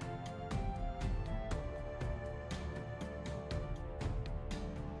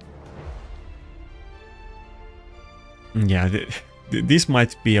 Yeah, this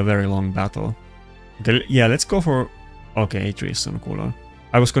might be a very long battle. Okay, yeah, let's go for... Okay, A3 is on cooldown.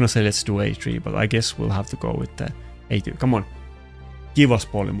 I was gonna say let's do A3, but I guess we'll have to go with the A2. Come on. Give us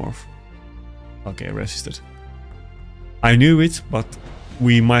polymorph. Okay, resisted. I knew it, but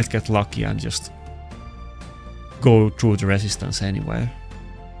we might get lucky and just go through the resistance anyway.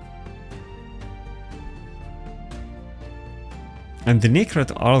 And the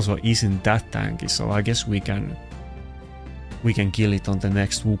Necret also isn't that tanky, so I guess we can kill it on the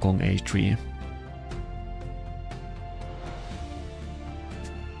next Wukong A3.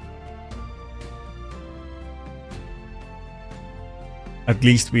 At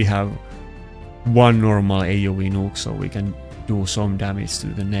least we have one normal AoE nuke, so we can do some damage to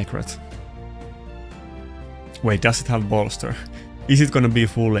the Necret. Wait, does it have bolster? Is it gonna be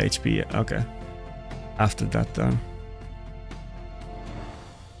full HP? Okay. After that then.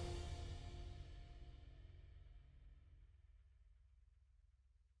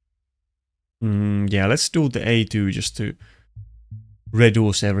 Yeah, let's do the A2 just to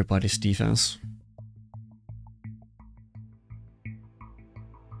reduce everybody's defense.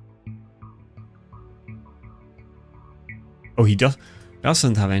 Oh, he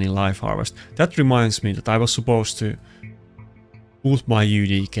doesn't have any life harvest. That reminds me that I was supposed to put my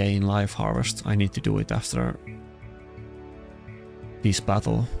UDK in life harvest. I need to do it after this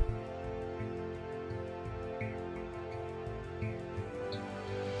battle.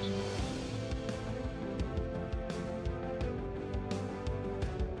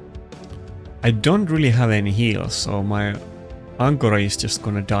 I don't really have any heals, so my Angora is just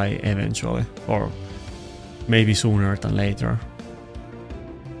gonna die eventually, or maybe sooner than later.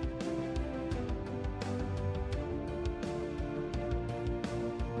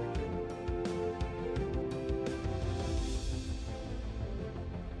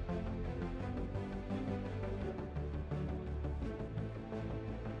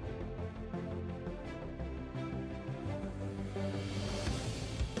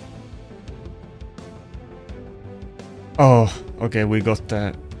 Oh, okay, we got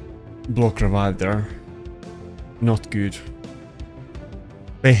the block revive there. Not good.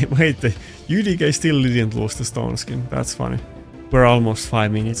 Wait, the UDK still didn't lose the stone skin. That's funny. We're almost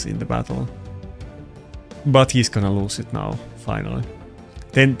 5 minutes in the battle. But he's gonna lose it now, finally.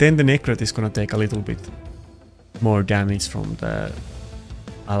 Then the Necret is gonna take a little bit more damage from the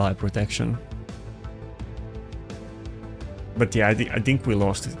ally protection. But yeah, I think we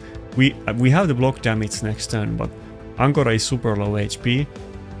lost it. We have the block damage next turn, but Angora is super low HP.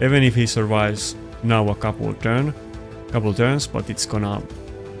 Even if he survives now a couple turns, but it's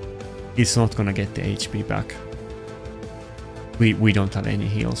not gonna get the HP back. We don't have any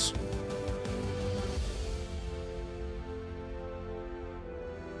heals.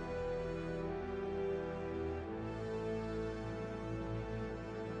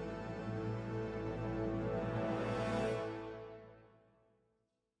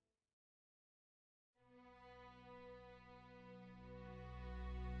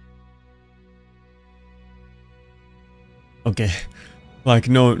 Okay, like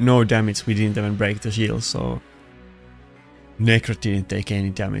no damage, we didn't even break the shield, so Necret didn't take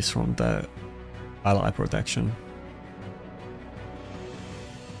any damage from the ally protection.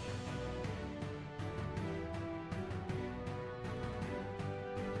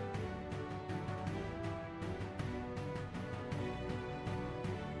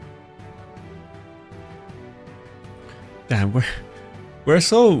 Damn, we were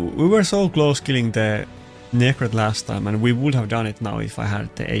so close killing the Necret last time, and we would have done it now if I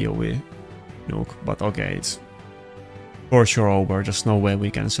had the AoE nuke, but okay, it's for sure over. There's no way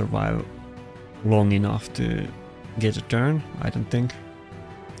we can survive long enough to get a turn, I don't think.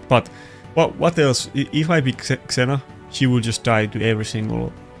 But what else? If I pick Xena, she will just die to every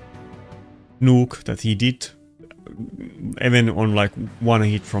single nuke that he did. Even on like one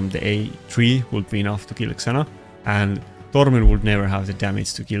hit from the A3 would be enough to kill Xena, and Tormin would never have the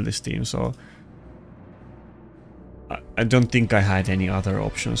damage to kill this team, so I don't think I had any other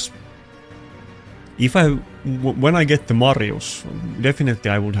options. When I get the Marius,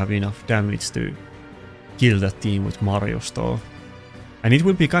 definitely I would have enough damage to kill that team with Marius though. And it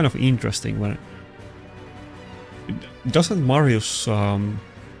would be kind of interesting when... Doesn't Marius...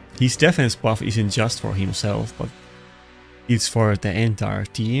 his defense buff isn't just for himself, but it's for the entire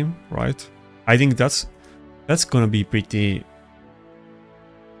team, right? I think that's gonna be pretty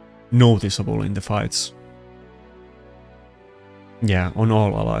noticeable in the fights. Yeah, on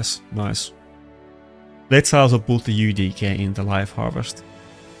all allies. Nice. Let's also put the UDK in the life harvest.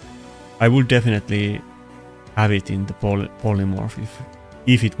 I would definitely have it in the polymorph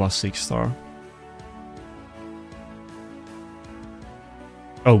if it was 6-star.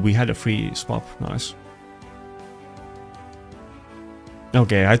 Oh, we had a free swap. Nice.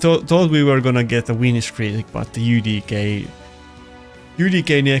 Okay, I thought we were gonna get a win streak, but the UDK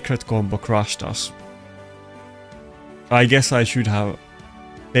Necret combo crushed us. I guess I should have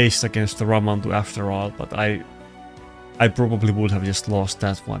faced against the Ramantu after all, but I probably would have just lost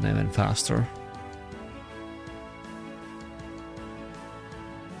that one even faster.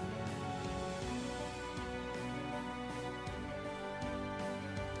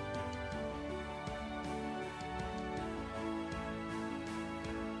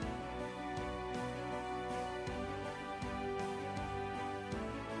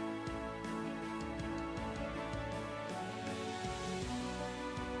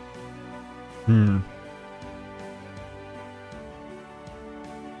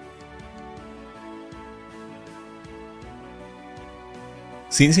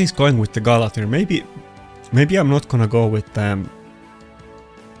 Since he's going with the Galathir, maybe I'm not gonna go with them.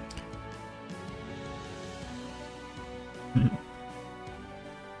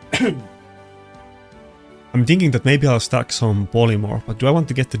 I'm thinking that maybe I'll stack some Polymorph, but do I want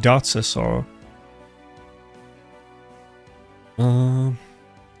to get the Duchess or...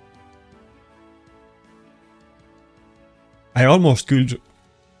 I almost could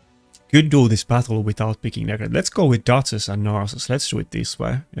do this battle without picking Necret. Let's go with Duchess and Narcissus. Let's do it this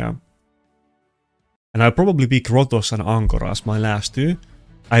way, yeah. And I'll probably pick Rotos and Angora as my last two.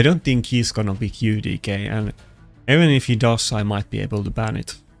 I don't think he's gonna pick UDK, and even if he does, I might be able to ban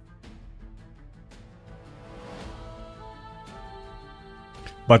it.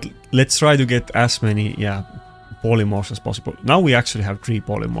 But let's try to get as many, yeah, polymorphs as possible. Now we actually have 3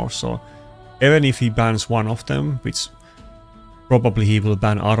 polymorphs, so even if he bans one of them, which probably he will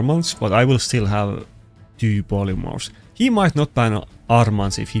ban Armans, but I will still have 2 polymorphs. He might not ban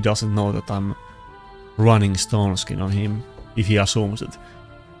Armans if he doesn't know that I'm running Stone Skin on him, if he assumes that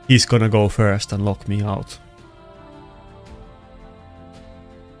he's gonna go first and lock me out.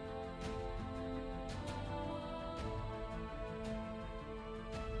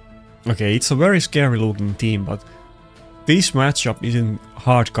 Okay, it's a very scary looking team, but this matchup isn't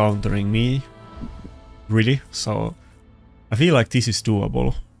hard countering me, really, so I feel like this is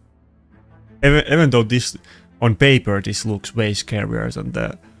doable. Even though this, on paper, this looks way scarier than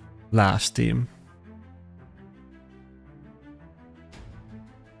the last team.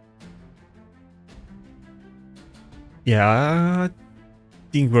 Yeah, I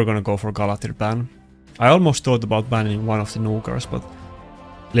think we're gonna go for Galatir ban. I almost thought about banning one of the nukers, but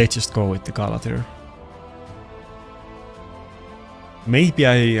let's just go with the Galatir. Maybe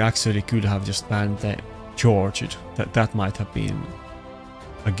I actually could have just banned the George. That might have been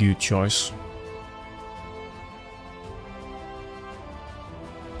a good choice.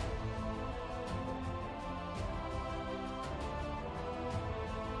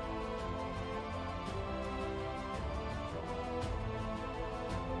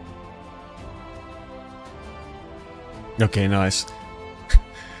 Okay, nice.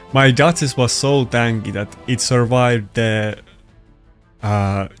 My Duchess was so tanky that it survived the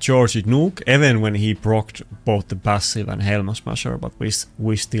George nuke, even when he procced both the passive and Helm Smasher, but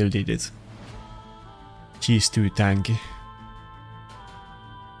we still did it. She's too tanky.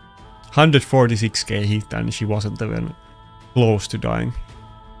 146k hit and she wasn't even close to dying.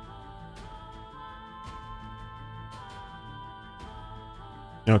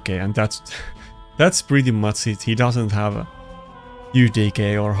 Okay, and that's pretty much it. He doesn't have a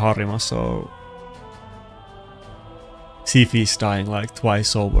UDK or Harima, so Sifi is dying like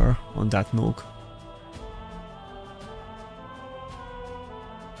twice over on that nuke.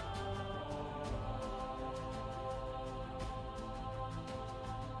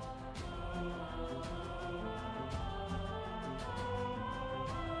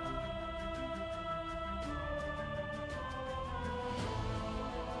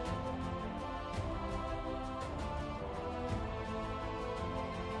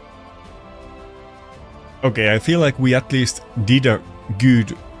 Okay, I feel like we at least did a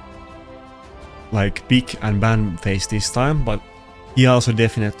good like pick and ban phase this time, but he also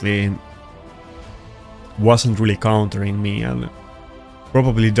definitely wasn't really countering me and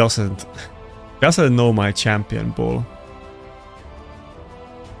probably doesn't know my champion pool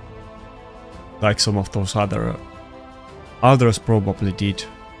like some of those others probably did.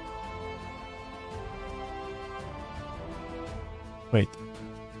 Wait.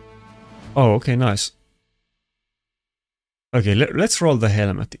 Oh, okay, nice. Okay, let's roll the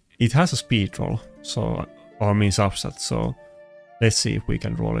helmet. It has a speed roll, so, or means upset, so let's see if we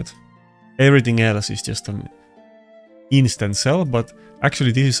can roll it. Everything else is just an instant sell, but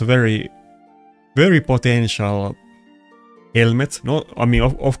actually this is a very, very potential helmet. No, I mean,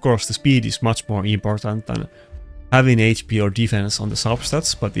 of course the speed is much more important than having HP or defense on the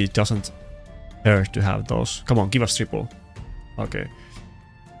substats, but it doesn't hurt to have those. Come on, give us triple. Okay.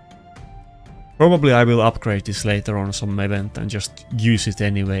 Probably I will upgrade this later on some event and just use it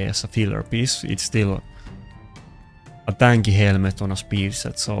anyway as a filler piece. It's still a tanky helmet on a speed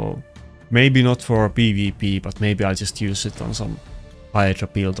set, so maybe not for PvP, but maybe I'll just use it on some Hydra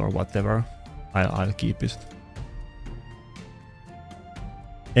build or whatever. I'll keep it.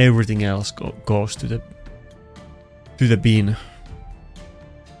 Everything else goes to the bin.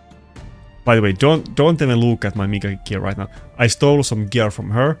 By the way, don't even look at my Mega gear right now. I stole some gear from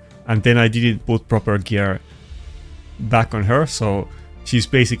her, and then I didn't put proper gear back on her, so she's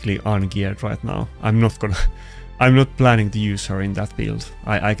basically ungeared right now. I'm not planning to use her in that build.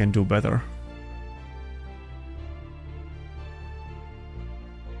 I can do better.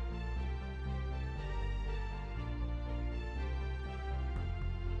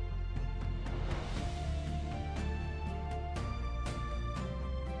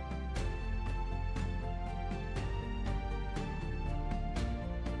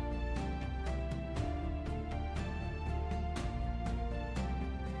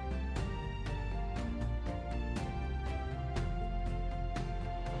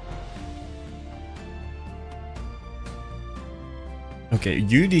 Okay,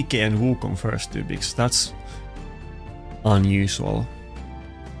 UDK and Wukong first 2 bigs, that's unusual.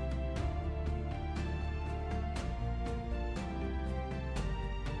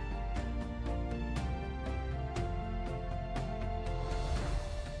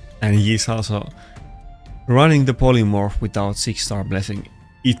 And he's also running the Polymorph without 6-star blessing.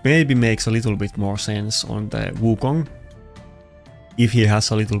 It maybe makes a little bit more sense on the Wukong if he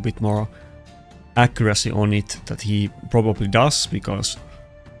has a little bit more accuracy on it, that he probably does, because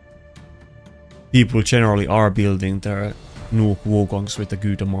people generally are building their Nuke Wukongs with a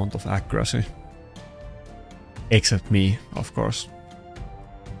good amount of accuracy. Except me, of course.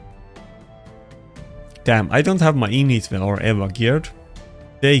 Damn, I don't have my Initvel or Eva geared.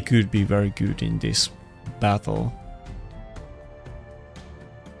 They could be very good in this battle.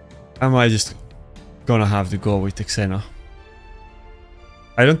 Am I just gonna have to go with the Xena?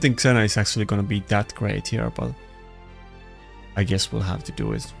 I don't think Xena is actually gonna be that great here, but I guess we'll have to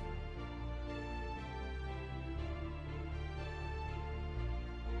do it.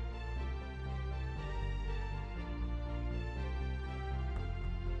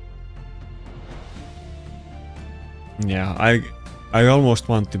 Yeah, I almost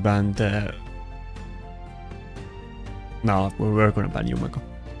want to ban the... No, we're gonna ban Yumeko.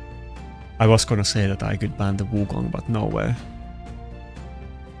 I was gonna say that I could ban the Wukong, but no way.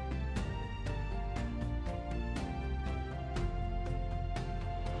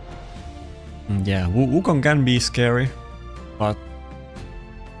 Yeah, Wukong can be scary, but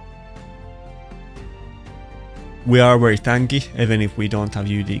we are very tanky, even if we don't have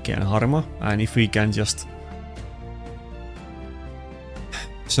UDK and Harma, and if we can just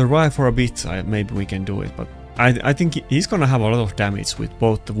survive for a bit, maybe we can do it, but I think he's gonna have a lot of damage with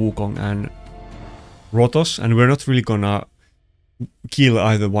both the Wukong and Rotos, and we're not really gonna kill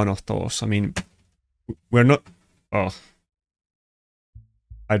either one of those. I mean, we're not... Oh.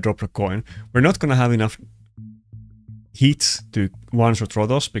 I dropped a coin. We're not gonna have enough hits to one-shot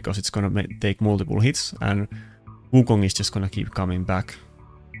Rotos, because it's gonna take multiple hits, and Wukong is just gonna keep coming back.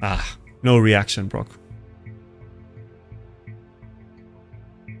 Ah, no reaction, Brock.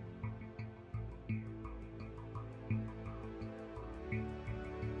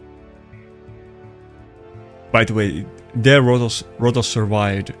 By the way, their Rotos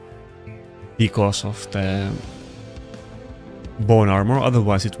survived because of the bone armor,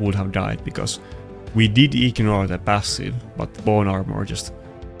 otherwise it would have died, because we did ignore the passive, but bone armor just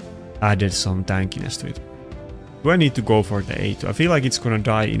added some tankiness to it. Do I need to go for the A2? I feel like it's gonna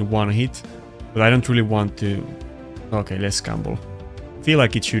die in one hit, but I don't really want to... Okay, let's gamble. I feel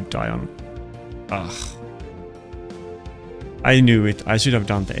like it should die on... Ah. I knew it, I should have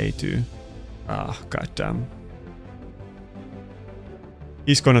done the A2. Ah, goddamn.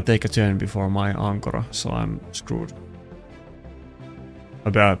 He's gonna take a turn before my Ankara, so I'm screwed.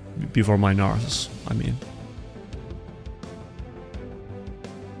 About before my Narsus, I mean.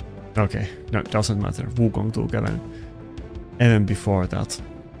 Okay, no, doesn't matter. Wukong took even before that.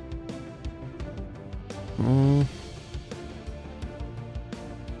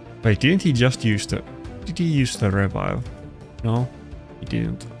 Wait, didn't he just use the... Did he use the revive? No, he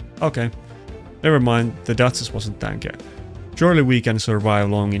didn't. Okay, never mind, the Duchess wasn't tanky. Surely we can survive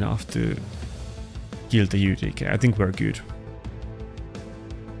long enough to kill the UTK. I think we're good.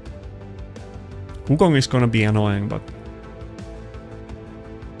 Wukong is gonna be annoying, but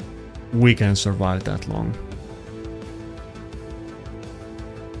we can survive that long.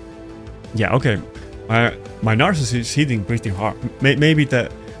 Yeah, okay. My Narcissus is hitting pretty hard. Maybe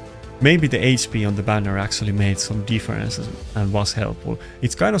the HP on the banner actually made some difference and was helpful.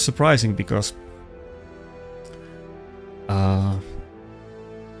 It's kind of surprising because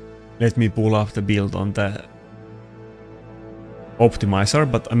let me pull up the build on the optimizer,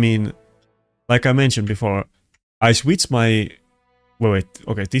 but I mean, like I mentioned before, I switched my... Wait,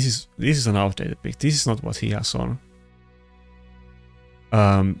 okay, this is an outdated pick. This is not what he has on.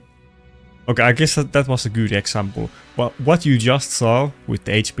 Okay, I guess that was a good example. Well, what you just saw with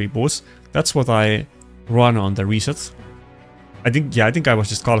the HP boost, that's what I run on the reset. I think I was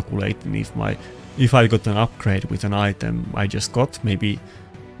just calculating if I got an upgrade with an item I just got. Maybe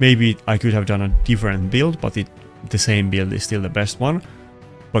I could have done a different build, but the same build is still the best one.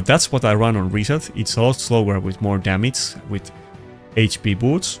 But that's what I run on reset. It's a lot slower with more damage with HP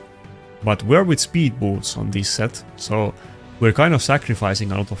boots, but we're with speed boots on this set, so we're kind of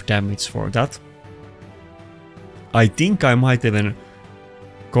sacrificing a lot of damage for that. I think I might even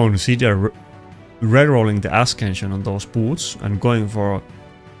consider rerolling the Ascension on those boots and going for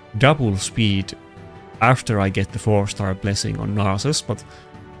double speed after I get the 4-star blessing on Narcissus, but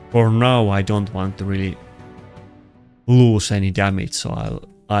for now I don't want to really lose any damage, so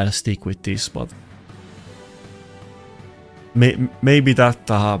I'll stick with this, but maybe that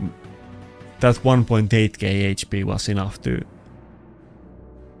 1.8k HP was enough to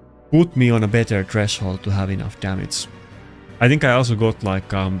put me on a better threshold to have enough damage. I think I also got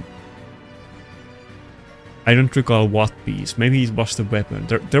like I don't recall what beast. Maybe it was the weapon.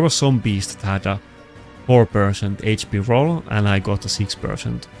 There was some beast that had a 4% HP roll, and I got a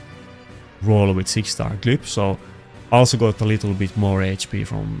 6% roll with 6-star clip, so I also got a little bit more HP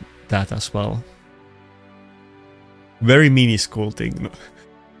from that as well. Very minuscule thing,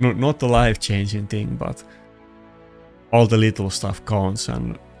 not a life-changing thing, but all the little stuff counts,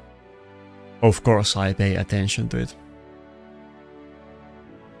 and of course I pay attention to it.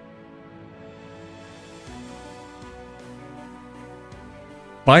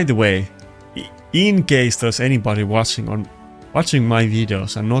 By the way, in case there's anybody watching my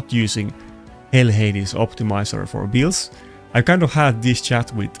videos and not using Hell Hades optimizer for builds, I kind of had this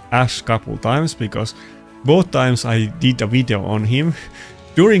chat with Ash couple times, because both times I did a video on him.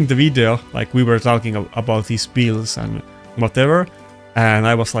 During the video, like, we were talking about his builds and whatever, and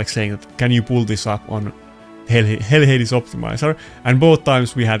I was like saying that, can you pull this up on Hell Hades optimizer? And both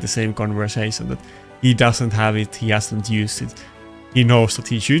times we had the same conversation, that he doesn't have it, he hasn't used it, he knows that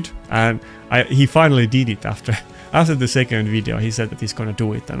he should, and he finally did it after the second video. He said that he's gonna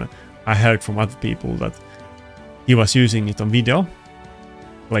do it, and I heard from other people that he was using it on video.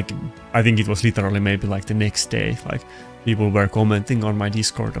 Like, I think it was literally maybe like the next day, like people were commenting on my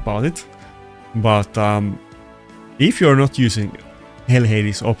Discord about it. But if you're not using Hell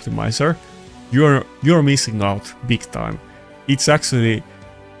Hades optimizer, you're missing out big time. It's actually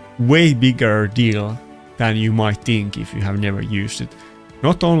way bigger deal than you might think if you have never used it.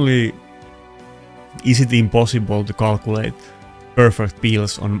 Not only is it impossible to calculate perfect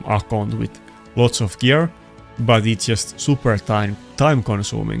builds on account with lots of gear, but it's just super time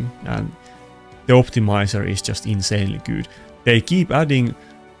consuming, and the optimizer is just insanely good. They keep adding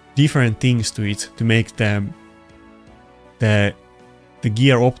different things to it to make the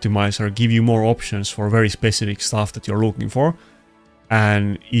gear optimizer give you more options for very specific stuff that you're looking for,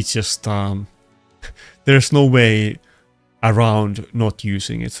 and it's just there's no way around not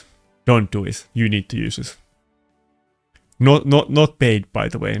using it. Don't do it. You need to use it. Not paid, by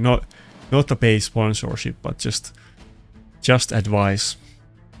the way. Not a paid sponsorship, but just advice.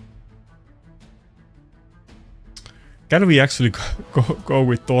 Can we actually go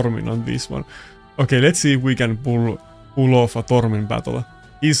with Tormin on this one? Okay, let's see if we can pull off a Tormin battle.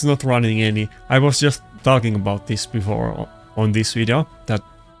 He's not running any. I was just talking about this before on this video, that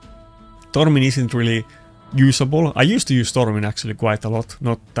Tormin isn't really usable. I used to use Tormin actually quite a lot,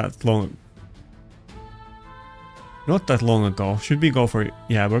 not that long ago. Should we go for,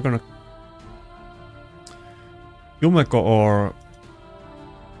 yeah, we're gonna Yumeko or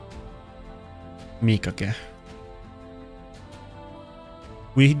Mikake.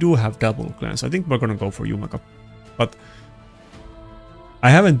 We do have double clans. I think we're gonna go for Yumeko. But I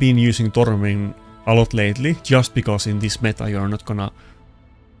haven't been using Tormin a lot lately, just because in this meta you're not gonna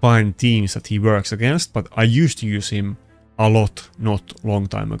find teams that he works against, but I used to use him a lot not long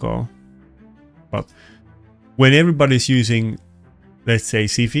time ago. But when everybody's using, let's say,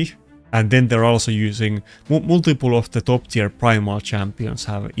 Siphi, and then they're also using multiple of the top tier primal champions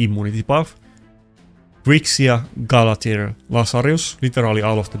have immunity buff. Grixia, Galatir, Lazarus, literally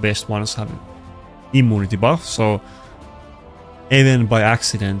all of the best ones have immunity buff, so even by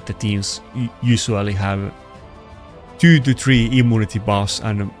accident the teams usually have 2 to 3 immunity buffs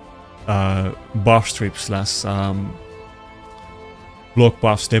and buff strips slash block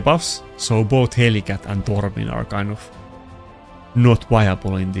buffs, debuffs, so both Helicat and Tormin are kind of not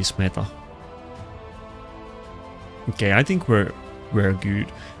viable in this meta. Okay, I think we're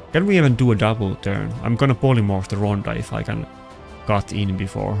good. Can we even do a double turn? I'm gonna polymorph the Ronda if I can cut in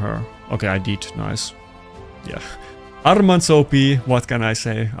before her. Okay, I did, nice. Yeah. Armand's OP, what can I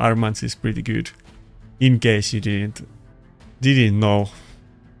say? Armand's is pretty good. In case you didn't know.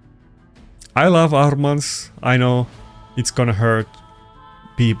 I love Armand's. I know it's gonna hurt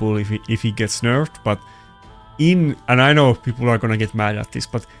people if he gets nerfed, but and I know people are gonna get mad at this,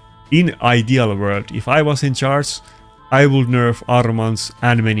 but in ideal world, if I was in charge, I would nerf Armand's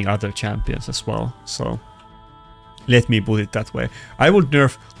and many other champions as well. So let me put it that way. I would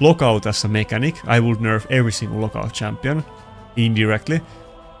nerf Lockout as a mechanic. I would nerf every single Lockout champion indirectly,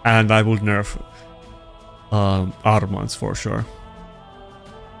 and I would nerf Armand's for sure.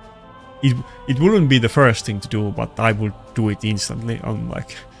 It wouldn't be the first thing to do, but I would do it instantly on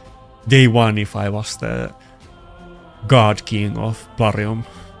like day one if I was the God King of Plarium.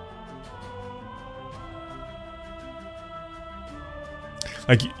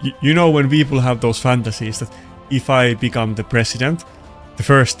 Like, you know, when people have those fantasies that if I become the president, the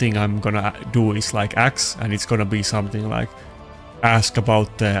first thing I'm gonna do is like ask, and it's gonna be something like ask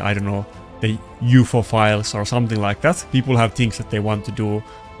about the, I don't know, the UFO files or something like that. People have things that they want to do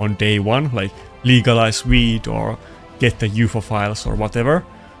on day one, like legalize weed or get the UFO files or whatever.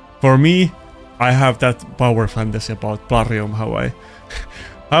 For me, I have that power fantasy about Plarium, how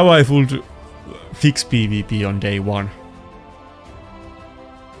I would fix PvP on day one.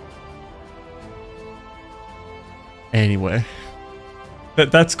 Anyway,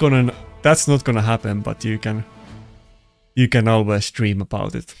 that's not gonna happen, but you can always dream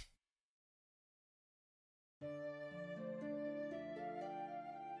about it.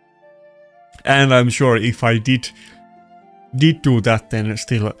 And I'm sure if I did do that, then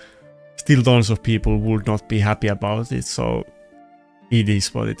still tons of people would not be happy about it, so it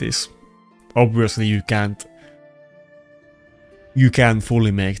is what it is. Obviously you can't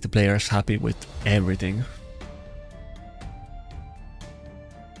fully make the players happy with everything.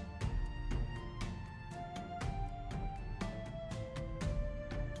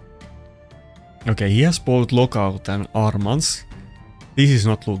 Okay, he has both Lockout and Armans. This is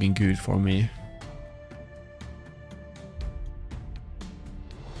not looking good for me.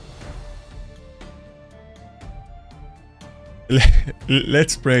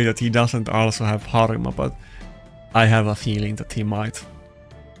 Let's pray that he doesn't also have Harima, but I have a feeling that he might.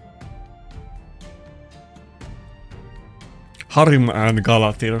 Harima and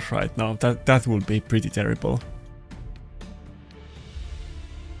Galatir right now, that would be pretty terrible.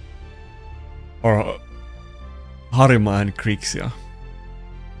 Or Harima and Krixia.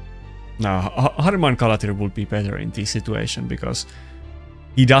 Now, Harima and Galatir would be better in this situation because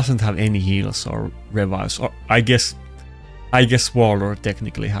he doesn't have any heals or revives. Or I guess Waller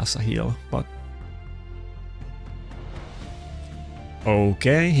technically has a heal, but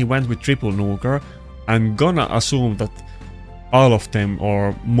okay, he went with triple nuker. I'm gonna assume that all of them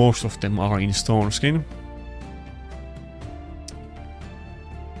or most of them are in Stone Skin.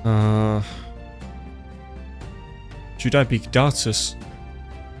 Should I pick Duchess?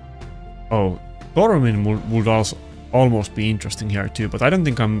 Oh, Tormin would also almost be interesting here too, but I don't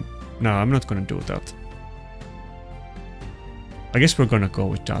think I'm not gonna do that. I guess we're gonna go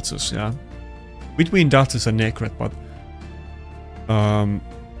with Duchess, yeah. Between Duchess and Necret, but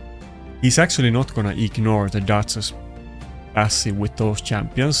he's actually not gonna ignore the Duchess passive with those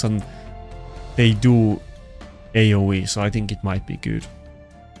champions, and they do AoE, so I think it might be good.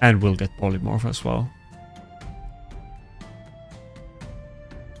 And we'll get Polymorph as well.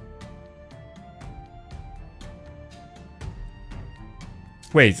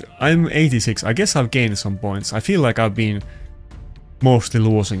 Wait, I'm 86. I guess I've gained some points. I feel like I've been mostly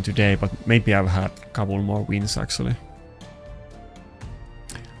losing today, but maybe I've had a couple more wins actually.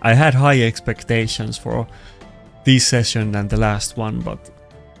 I had high expectations for this session than the last one, but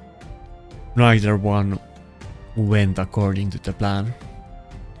neither one went according to the plan.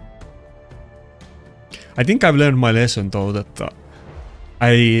 I think I've learned my lesson though, that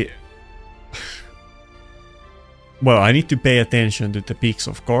well, I need to pay attention to the picks,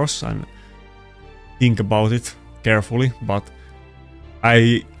 of course, and think about it carefully, but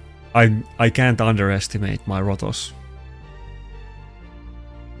I can't underestimate my Rotos.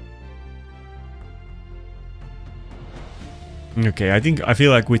 Okay, I feel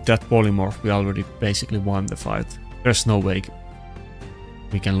like with that Polymorph we already basically won the fight. There's no way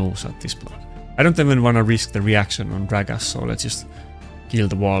we can lose at this point. I don't even want to risk the reaction on Dragas, so let's just kill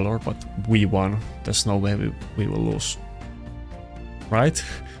the Waller, but we won. There's no way we will lose. Right?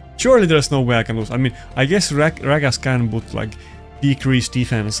 Surely there's no way I can lose. I mean, I guess Ragas can put like decrease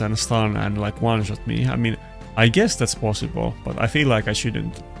defense and stun and like one-shot me. I mean, I guess that's possible, but I feel like I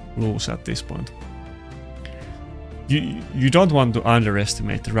shouldn't lose at this point. You don't want to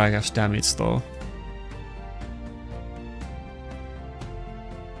underestimate the Ragas damage though.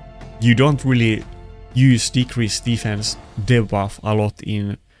 You don't really use decreased defense debuff a lot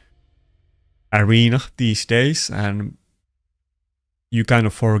in Arena these days, and you kind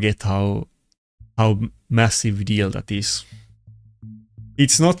of forget how massive deal that is.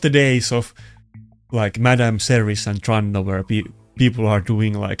 It's not the days of like Madame Ceres and Tranda where people are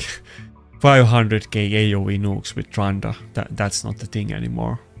doing like 500k AoE nukes with Tranda. That's not the thing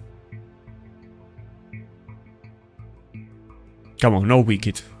anymore. Come on, no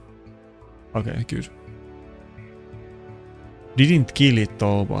wicked. Okay, good. Didn't kill it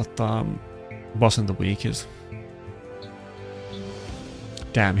though, but wasn't the weakest.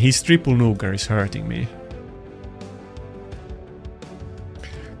 Damn, his triple nuker is hurting me.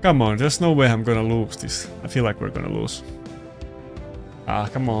 Come on, there's no way I'm gonna lose this. I feel like we're gonna lose. Ah,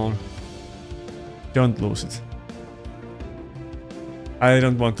 come on. Don't lose it. I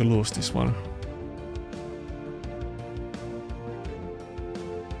don't want to lose this one.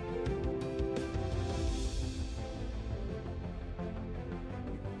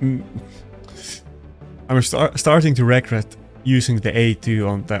 I'm starting to regret using the A2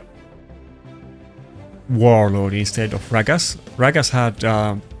 on the Warlord instead of Ragas. Ragas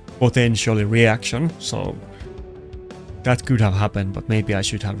had potentially reaction, so that could have happened, but maybe I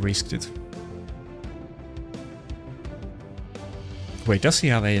should have risked it. Wait, does he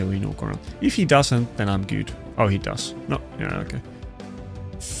have AoE nuke or not? If he doesn't, then I'm good. Oh, he does. No, yeah, okay.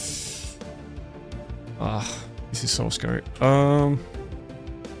 This is so scary.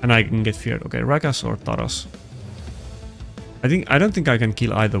 And I can get feared. Okay, Ragas or Taras. I don't think I can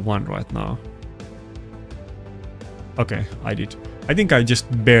kill either one right now. Okay, I did. I think I just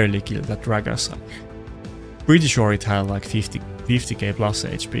barely killed that Ragas. Pretty sure it had like 50k plus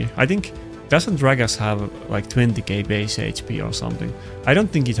HP. I think, doesn't Ragas have like 20k base HP or something? I don't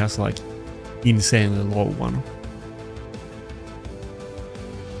think it has like insanely low one.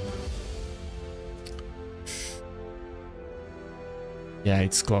 Yeah,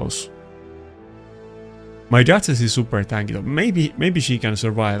 it's close. My Duchess is super tanky though. Maybe she can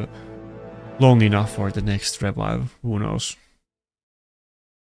survive long enough for the next revive. Who knows?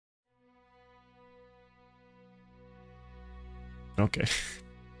 Okay.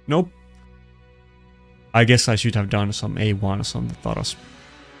 Nope. I guess I should have done some A1s on the Taras.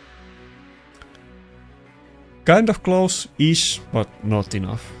 Kind of close-ish, but not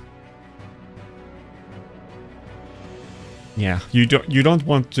enough. Yeah, you don't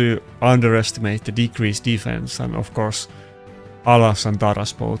want to underestimate the decreased defense, and of course Alas and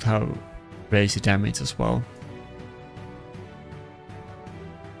Taras both have crazy damage as well.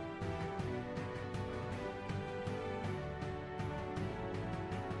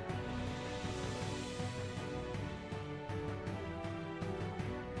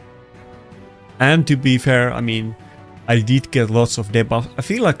 And to be fair, I mean, I did get lots of debuffs. I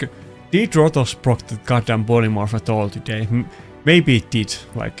feel like, did Rotos proc the goddamn Polymorph at all today? Maybe it did,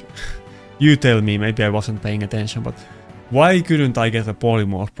 like, you tell me, maybe I wasn't paying attention, but why couldn't I get a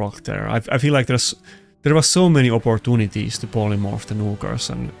Polymorph proc there? I feel like there was so many opportunities to Polymorph the nukers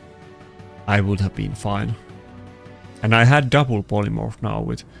and I would have been fine. And I had double Polymorph now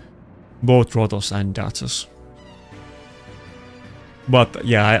with both Rotos and Duchess. But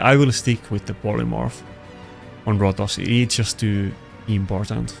yeah, I will stick with the Polymorph on Rotos. It's just too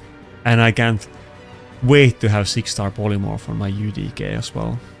important. And I can't wait to have 6-star Polymorph on my UDK as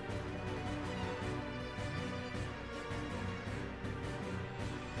well.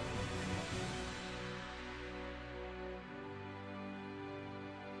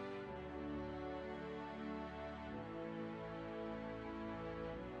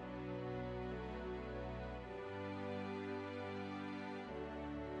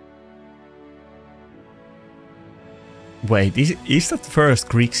 Wait, is that first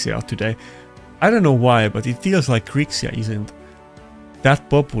Grixia today? I don't know why, but it feels like Grixia isn't that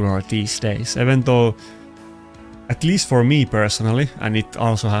popular these days, even though, at least for me personally, and it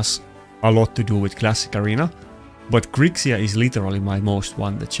also has a lot to do with Classic Arena, but Grixia is literally my most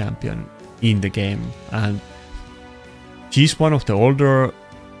wanted champion in the game, and she's one of the older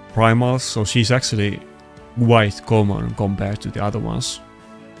primals, so she's actually quite common compared to the other ones.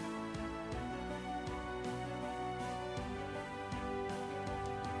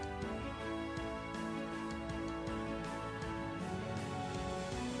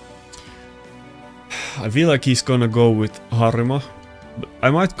 I feel like he's gonna go with Harima. I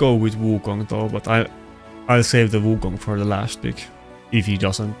might go with Wukong though, but I'll save the Wukong for the last pick. If he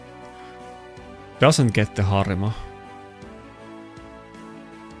doesn't get the Harima.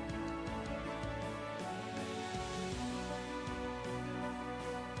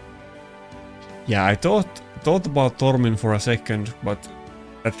 Yeah, I thought about Tormin for a second, but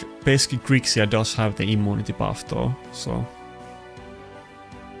that pesky Grixia does have the immunity buff though, so...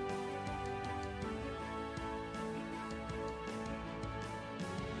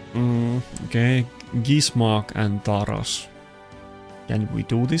 Okay, Gizmark and Taras. Can we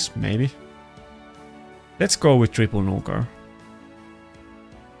do this? Maybe. Let's go with triple nuker.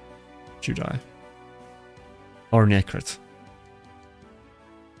 Should I? Or Necret?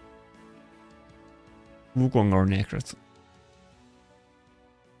 Wukong or Necret?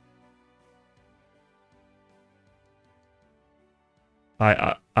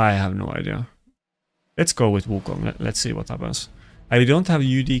 I have no idea. Let's go with Wukong. Let's see what happens. I don't have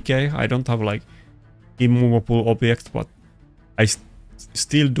UDK, I don't have like immovable object, but I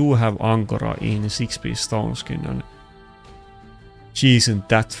still do have Ankora in 6-piece stone skin and she isn't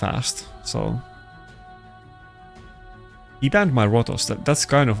that fast, so... He banned my Rotos, that's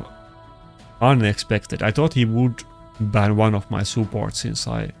kind of unexpected. I thought he would ban one of my supports since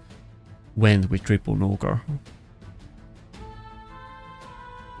I went with triple nuker.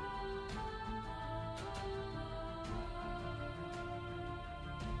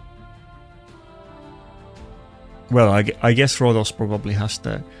 Well, I guess Rotos probably has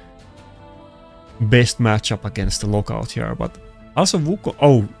the best matchup against the lockout here, but also Wukong...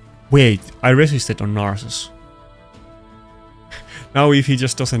 Oh, wait, I resisted on Narcissus. Now if he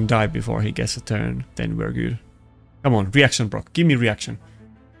just doesn't die before he gets a turn, then we're good. Come on, reaction Brock, give me reaction.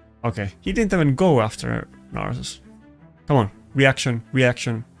 Okay, he didn't even go after Narcissus. Come on, reaction,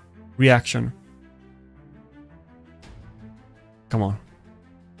 reaction, reaction. Come on.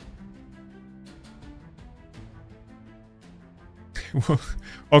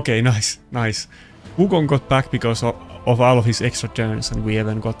 Okay, nice, nice. Wukong got back because of all of his extra turns, and we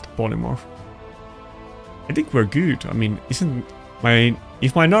even got Polymorph. I think we're good. I mean, isn't my...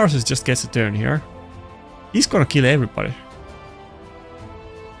 If my Narcissus just gets a turn here, he's gonna kill everybody.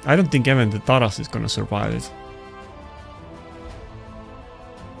 I don't think even the Taras is gonna survive it.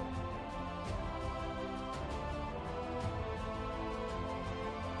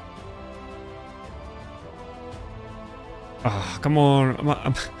 Ah, come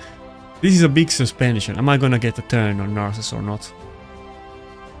on. This is a big suspension. Am I gonna get a turn on Narcissus or not?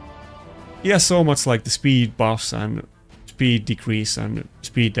 He has so much like the speed buffs and speed decrease and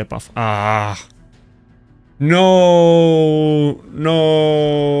speed debuff. Ah. No.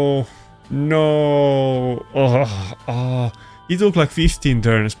 No. No. Oh. He took like 15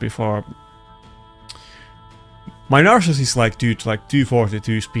 turns before. My Narcissus is like, dude, like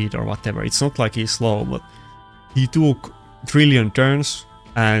 242 speed or whatever. It's not like he's slow, but he took trillion turns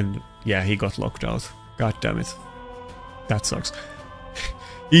and yeah, he got locked out. God damn it. That sucks.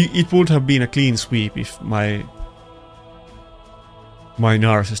 It would have been a clean sweep if my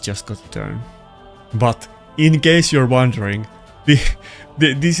Narcissus just got a turn. But in case you're wondering,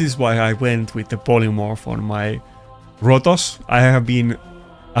 this is why I went with the Polymorph on my Rotos. I have been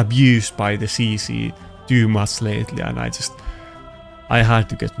abused by the CC too much lately, and I had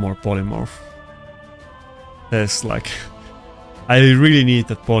to get more Polymorph. There's like... I really need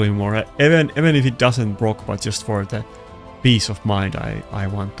that Polymorph, even if it doesn't proc, but just for the peace of mind I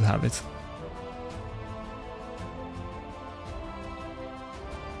want to have it.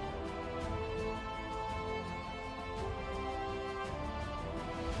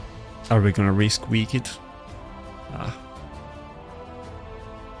 Are we gonna risk weak it? Ah.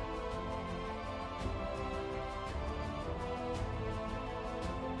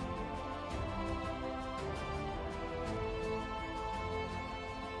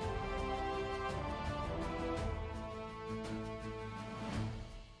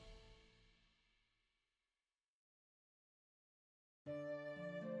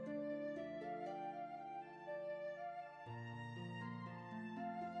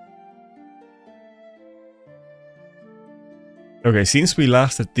 Okay, since we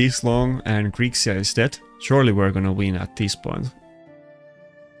lasted this long and Grixia is dead, surely we're gonna win at this point.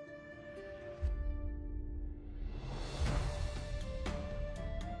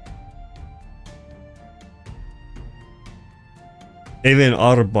 Even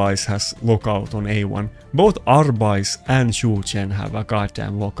Arbais has lockout on A1. Both Arbais and Xenogenesis have a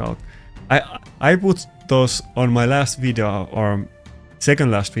goddamn lockout. I put those on my last video, or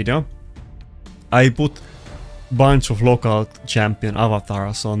second last video. I put bunch of lockout champion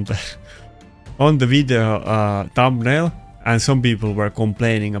avatars on the video thumbnail, and some people were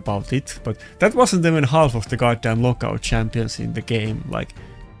complaining about it, but that wasn't even half of the goddamn lockout champions in the game. Like,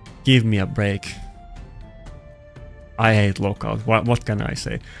 give me a break. I hate lockout. What can I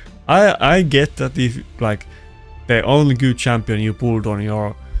say? I get that if like the only good champion you pulled on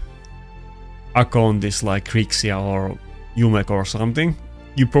your account is like Grixia or Yumek or something,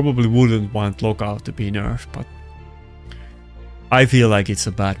 you probably wouldn't want lockout to be nerfed, but I feel like it's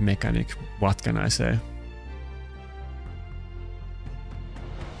a bad mechanic. What can I say?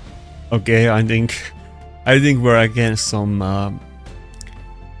 Okay, I think we're against some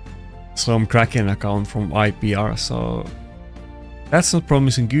Kraken account from IPR, so that's not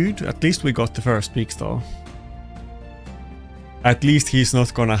promising good. At least we got the first pick though. At least he's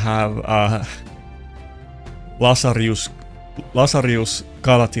not gonna have Lazarius,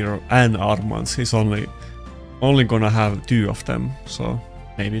 Galatir and Armans. He's only gonna have 2 of them, so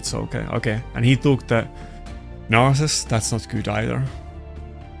maybe it's okay. Okay, and he took the Narcissus. That's not good either.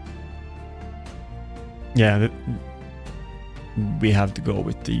 Yeah, we have to go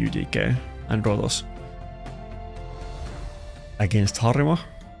with the UDK and Rotos against Harima.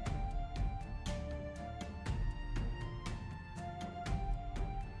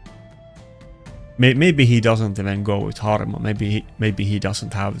 Maybe he doesn't even go with Harima. Maybe he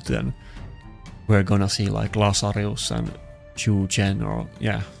doesn't have it then. We're gonna see like Lazarius and Xenogenesis or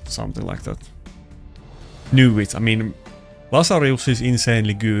yeah, something like that. Knew it. I mean, Lazarius is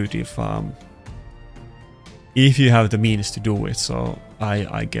insanely good if you have the means to do it, so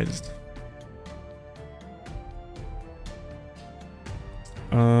I get it.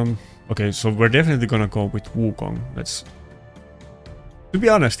 Okay, so we're definitely gonna go with Wukong. To be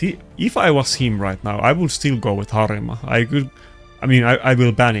honest, if I was him right now, I would still go with Harima. I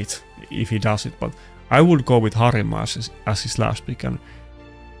will ban it if he does it, but I would go with Harima as his last pick and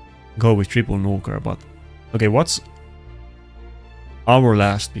go with triple nuker. But okay, what's our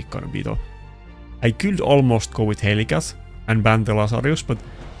last pick gonna be though? I could almost go with Helicat and ban the Lazarus, but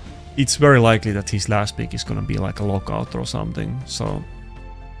it's very likely that his last pick is gonna be like a lockout or something, so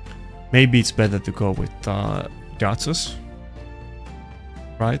maybe it's better to go with Duchess,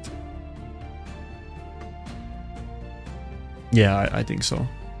 right? Yeah, I think so.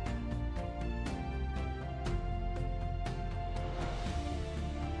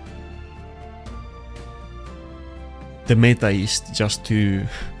 The meta is just too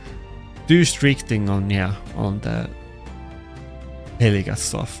restricting on the Helicat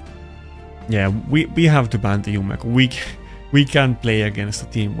stuff. Yeah, we have to ban the Yumeko. We can't play against a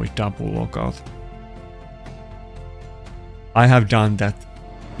team with double lockout. I have done that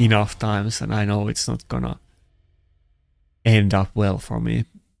enough times and I know it's not gonna end up well for me.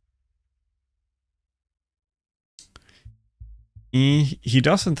 He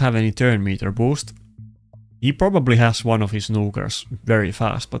doesn't have any turn meter boost. He probably has one of his nukers very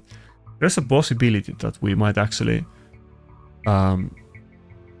fast, but there's a possibility that we might actually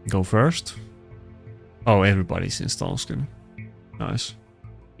go first. Oh, everybody's in stone skin. Nice.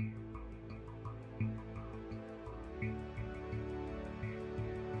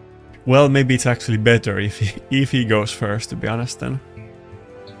 Well, maybe it's actually better if he goes first, to be honest then.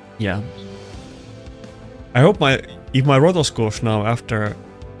 Yeah. I hope if my Rotos goes now after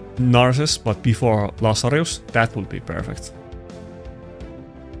Narses but before Lazarus, that would be perfect.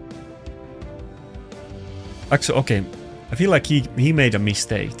 Actually, okay, I feel like he made a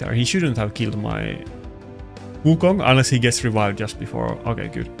mistake there. He shouldn't have killed my Wukong unless he gets revived just before. Okay,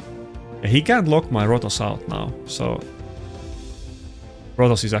 good. Yeah, he can't lock my Rotos out now, so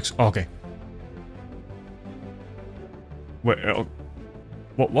Rotos is actually okay. Wait,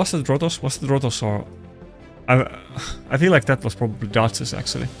 what was it? Rotos? Was it Rotos or I feel like that was probably Duchess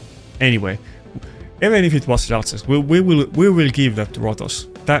actually. Anyway, even if it was Duchess, we will give that to Rotos.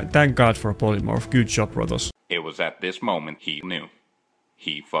 Thank God for Polymorph. Good job, Rotos. It was at this moment he knew.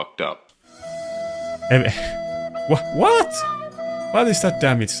 He fucked up. What? What is that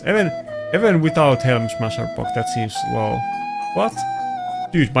damage? Even without Helm Smasher Pock, that seems low. What?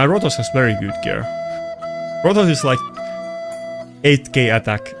 Dude, my Rotos has very good gear. Rotos is like 8k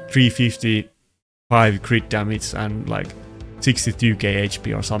attack, 355 crit damage and like 62k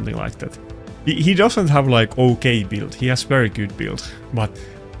HP or something like that. He doesn't have like okay build, he has very good build, but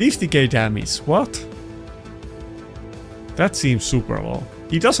 50k damage, what? That seems super low.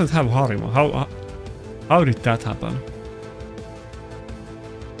 He doesn't have Harima, how did that happen?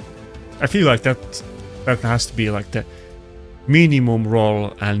 I feel like that has to be like the minimum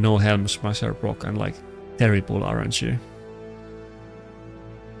roll and no Helm Smasher proc and like terrible RNG.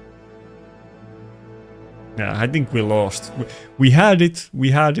 Yeah, I think we lost. We had it,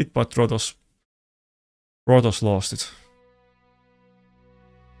 but Rotos lost it.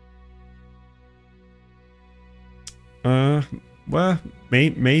 Well,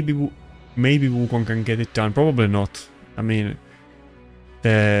 maybe Wukong can get it done. Probably not. I mean,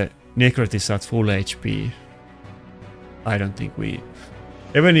 the Necret is at full HP. I don't think we...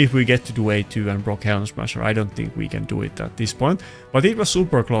 Even if we get to do A2 and proc Helm Smasher, I don't think we can do it at this point. But it was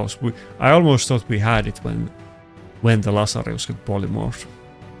super close. I almost thought we had it when the Lazarus got polymorphed.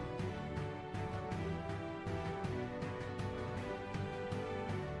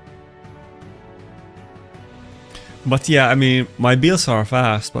 But yeah, I mean, my builds are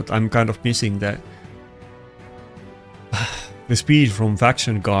fast, but I'm kind of missing the speed from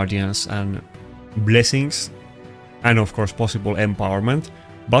Faction Guardians and Blessings, and of course possible empowerment.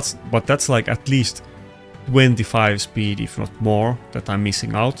 But that's like at least 25 speed, if not more, that I'm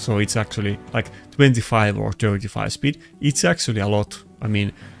missing out. So it's actually like 25 or 35 speed. It's actually a lot. I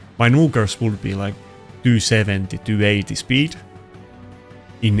mean, my nukers would be like 270, 280 speed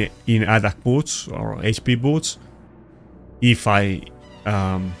in attack boots or HP boots. If I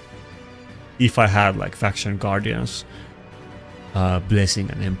had like Faction Guardians,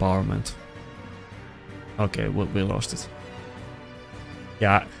 Blessing and Empowerment. Okay, we lost it.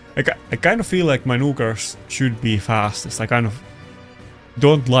 Yeah, I kind of feel like my nukers should be fastest. I kind of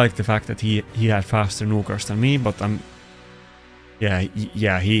don't like the fact that he had faster nukers than me, but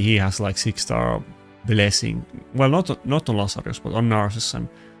he has like 6-star Blessing. Well, not on Lazarus, but on Narcissus, and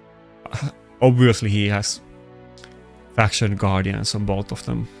obviously he has Faction Guardians on both of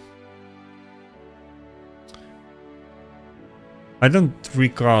them. I don't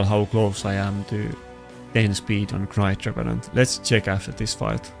recall how close I am to 10 speed on Knight Revenant. Let's check after this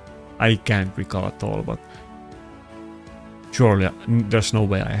fight. I can't recall at all, but surely there's no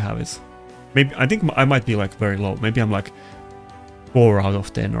way I have it. Maybe I think I might be like very low. Maybe I'm like 4 out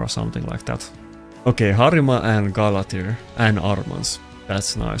of 10 or something like that. Okay, Harima and Galatir and Armans.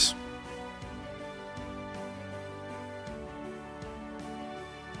 That's nice.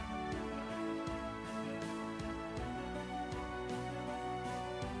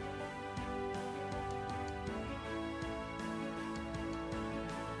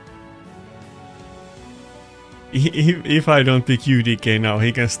 If I don't pick UDK now,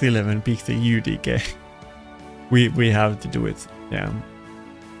 he can still even pick the UDK. We have to do it. Yeah.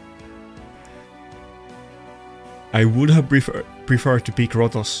 I would have preferred to pick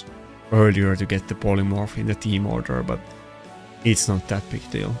Rotos earlier to get the Polymorph in the team order, but it's not that big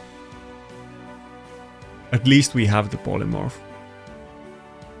deal. At least we have the Polymorph.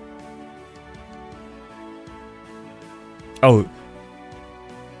 Oh.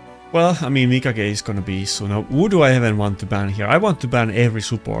 Well, I mean, Mikage is gonna be so now. Who do I even want to ban here? I want to ban every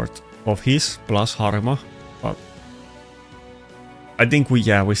support of his plus Harima, but I think we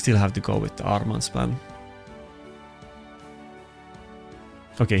still have to go with the Armans ban.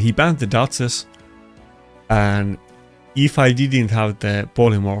 Okay, he banned the Duchess, and if I didn't have the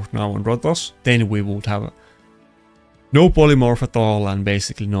Polymorph now on Rotos, then we would have no Polymorph at all and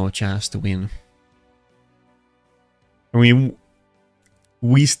basically no chance to win. I mean,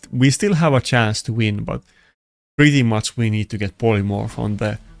 we still have a chance to win, but pretty much we need to get Polymorph on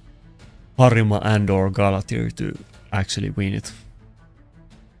the Harima and or Galatir to actually win it.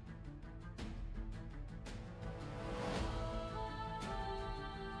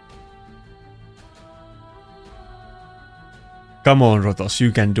 Come on, Rotos,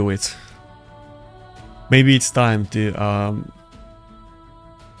 you can do it. Maybe it's time to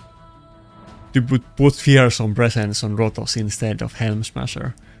put Fearsome Presence on Rotos instead of Helm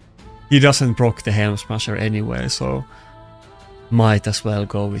Smasher. He doesn't proc the Helm Smasher anyway, so might as well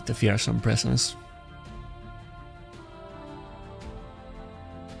go with the Fearsome Presence.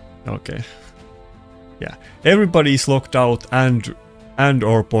 Okay. Yeah. Everybody is locked out and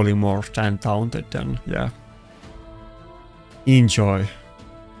or polymorphed and taunted then, yeah. Enjoy.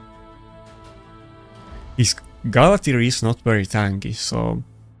 His Galatir is not very tanky, so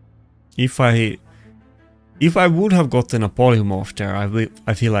if I would have gotten a polymorph there,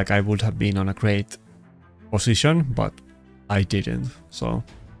 I feel like I would have been on a great position, but I didn't, so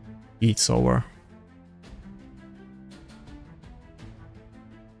it's over.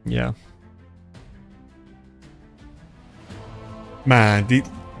 Yeah. Man,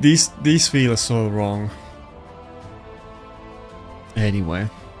 this feels so wrong. Anyway.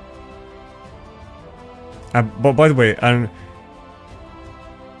 But by the way, and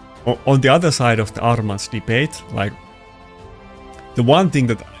on the other side of the Armans debate, like, the one thing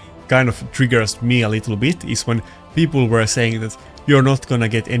that kind of triggers me a little bit is when people were saying that you're not gonna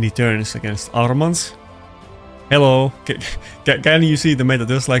get any turns against Armans. Hello, can you see the meta?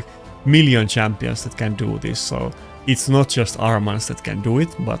 There's like million champions that can do this, so it's not just Armans that can do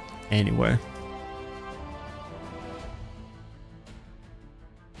it, but anyway.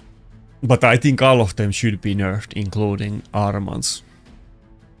 But I think all of them should be nerfed, including Armans.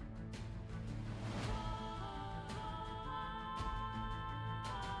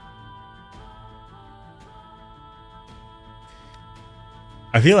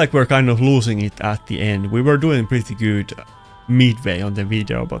 I feel like we're kind of losing it at the end. We were doing pretty good midway on the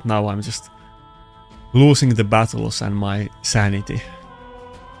video, but now I'm just losing the battles and my sanity.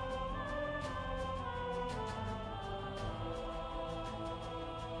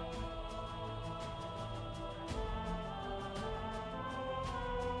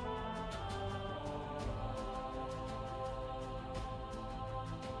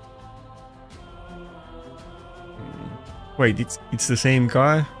 Wait, it's the same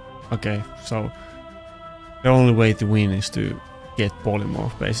guy? Okay, so the only way to win is to get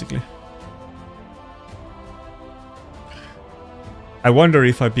Polymorph, basically. I wonder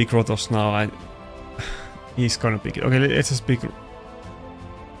if I pick Rotos now, he's gonna pick it. Okay, let's just pick...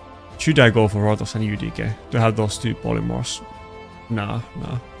 Should I go for Rotos and UDK to have those two Polymorphs? Nah.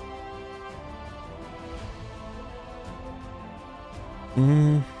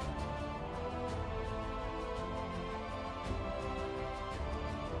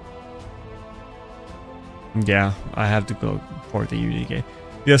 Yeah, I have to go for the UDK.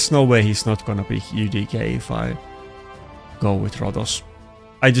 There's no way he's not gonna pick UDK if I go with Rotos.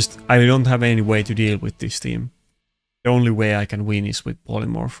 I don't have any way to deal with this team. The only way I can win is with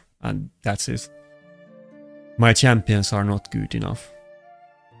Polymorph, and that's it. My champions are not good enough.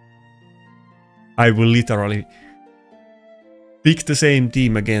 I will literally pick the same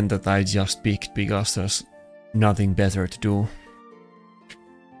team again that I just picked because there's nothing better to do.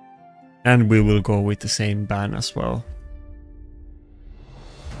 And we will go with the same ban as well.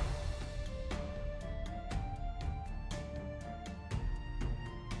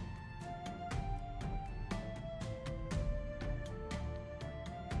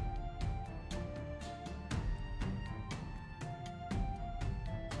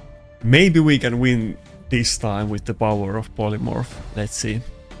 Maybe we can win this time with the power of Polymorph. Let's see.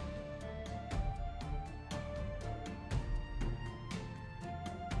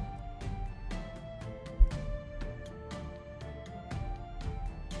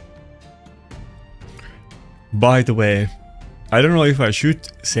 By the way, I don't know if I should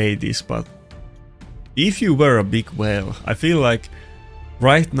say this, but if you were a big whale, I feel like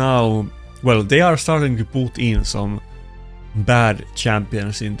right now, well, they are starting to put in some bad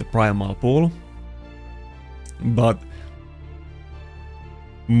champions in the primal pool, but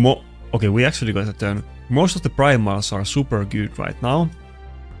okay, we actually got a turn. Most of the primals are super good right now.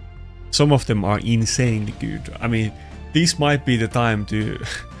 Some of them are insanely good. I mean, this might be the time to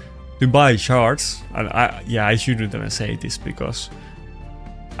to buy shards. And I shouldn't even say this because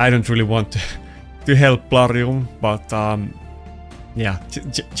I don't really want to help Plarium, but yeah,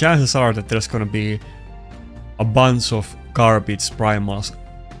 chances are that there's gonna be a bunch of garbage primals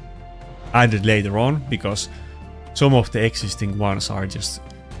added later on, because some of the existing ones are just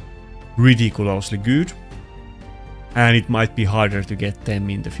ridiculously good, and it might be harder to get them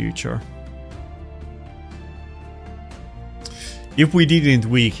in the future. If we didn't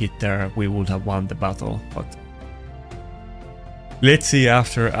weak hit there, we would have won the battle, but let's see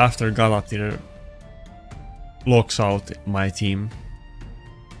after Galatir locks out my team.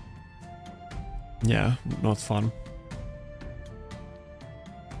 Yeah, not fun.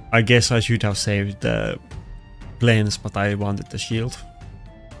 I guess I should have saved the planes, but I wanted the shield.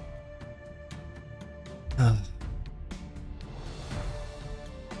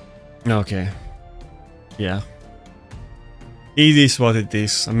 Okay. Yeah. It is what it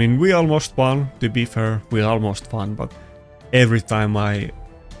is. I mean, we almost won, to be fair. We almost won, but every time I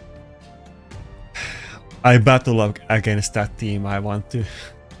battle against that team, I want to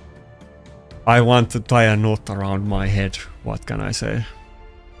tie a knot around my head. What can I say?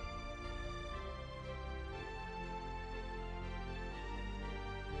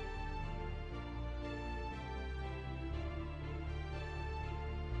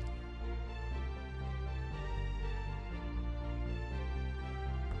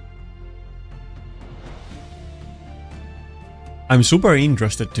 I'm super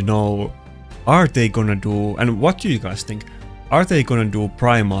interested to know, are they gonna do, and what do you guys think? Are they gonna do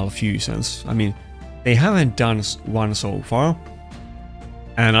primal fusions? I mean, they haven't done one so far,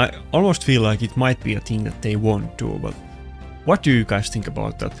 and I almost feel like it might be a thing that they won't do, but what do you guys think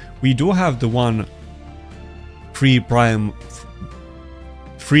about that? We do have the one free primal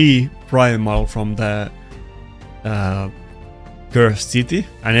from the Cursed City,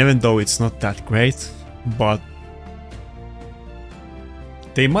 and even though it's not that great, but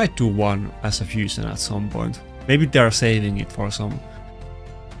they might do one as a fusion at some point. Maybe they are saving it for some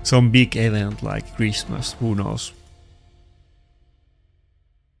big event like Christmas, who knows.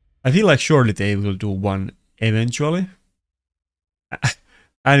 I feel like surely they will do one eventually.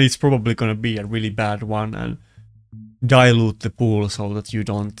 And it's probably gonna be a really bad one and dilute the pool so that you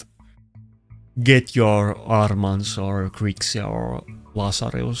don't get your Armans or Grixia or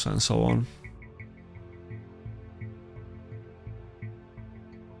Lazarus and so on.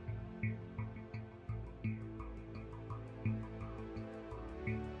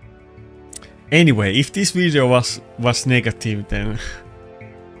 Anyway, if this video was negative, then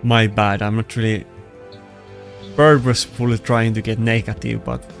my bad. I'm not really purposefully trying to get negative,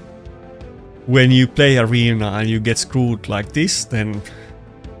 but when you play Arena and you get screwed like this, then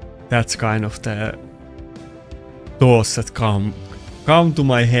that's kind of the thoughts that come to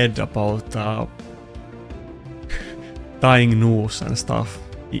my head about tying noose and stuff.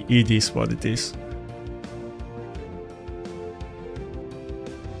 It is what it is.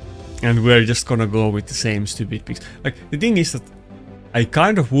 And we're just gonna go with the same stupid picks. Like, the thing is that I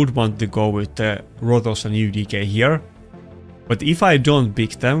kind of would want to go with the Rotos and UDK here, but if I don't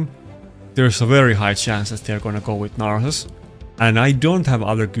pick them, there's a very high chance that they're gonna go with Narcissus, and I don't have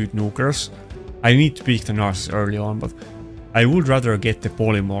other good nukers. I need to pick the Narcissus early on, but I would rather get the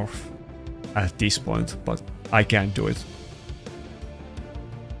Polymorph at this point, but I can't do it.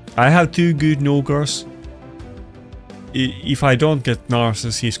 I have two good nukers, if I don't get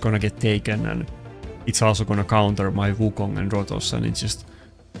Narcissus, he's gonna get taken, and it's also gonna counter my Wukong and Rotos, and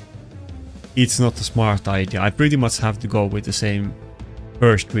it's not a smart idea. I pretty much have to go with the same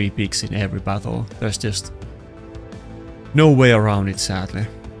first 3 picks in every battle. There's just no way around it, sadly.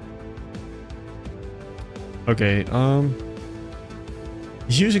 Okay,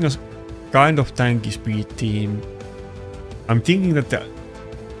 he's using a kind of tanky speed team. I'm thinking that the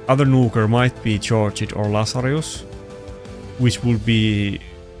other nuker might be Georgid or Lazarus, which would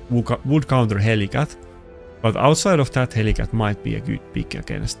counter Helicat. But outside of that, Helicat might be a good pick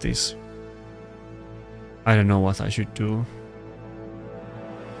against this. I don't know what I should do.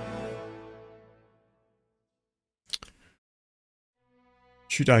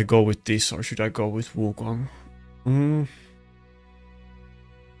 Should I go with this or should I go with Wukong?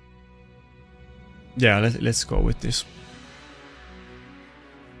 Yeah, let's go with this.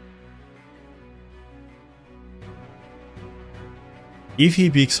 If he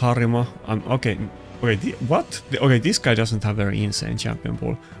picks Harima, I'm okay. Okay, what? Okay, this guy doesn't have very insane champion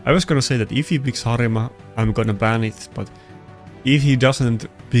pool. I was gonna say that if he picks Harima, I'm gonna ban it, but if he doesn't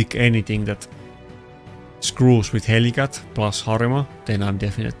pick anything that screws with Helicat plus Harima, then I'm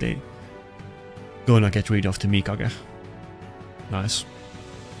definitely gonna get rid of the Mikage. Nice.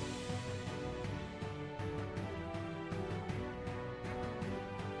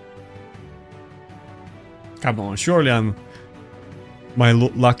 Come on, surely my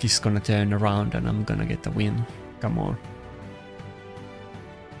luck is gonna turn around and I'm gonna get the win. Come on.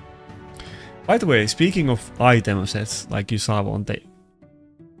 By the way, speaking of item sets, like you saw on the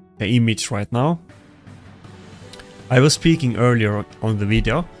image right now, I was speaking earlier on the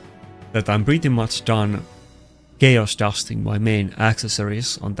video that I'm pretty much done chaos dusting my main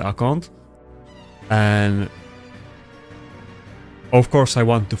accessories on the account, and of course I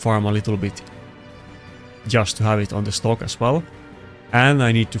want to farm a little bit just to have it on the stock as well. And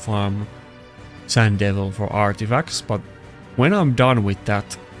I need to farm Sand Devil for artifacts, but when I'm done with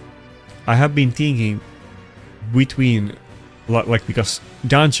that, I have been thinking between, like, because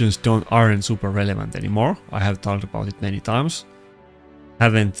dungeons aren't super relevant anymore. I have talked about it many times.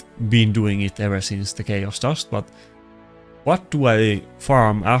 Haven't been doing it ever since the Chaos Dust, but what do I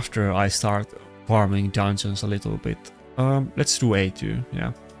farm after I start farming dungeons a little bit? Let's do A2,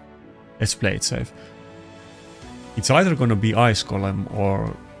 yeah. Let's play it safe. It's either gonna be Ice Golem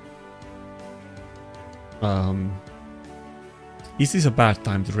or... is this a bad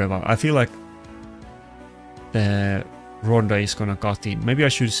time to revive? I feel like the Ronda is gonna cut in. Maybe I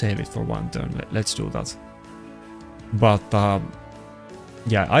should save it for one turn. Let's do that. But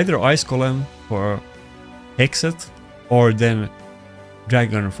yeah, either Ice Golem for Hexet or then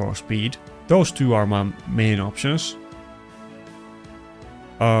Dragon for speed. Those two are my main options.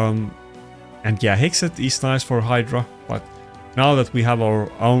 And yeah, Hexet is nice for Hydra, but now that we have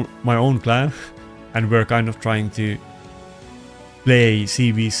my own clan and we're kind of trying to play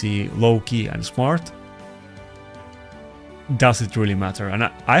CVC low-key and smart, does it really matter? And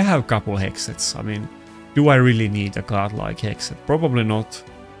I have a couple Hexets. I mean, do I really need a card like Hexet? Probably not.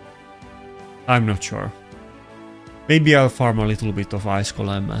 I'm not sure. Maybe I'll farm a little bit of Ice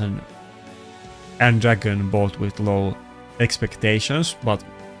Golem and Dragon both with low expectations, but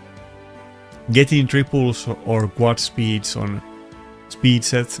getting triples or quad speeds on speed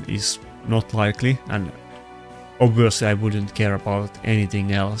set is not likely, and obviously I wouldn't care about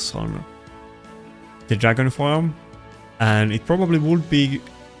anything else on the Dragon farm, and it probably would be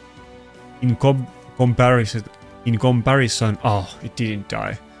in comparison. Oh, it didn't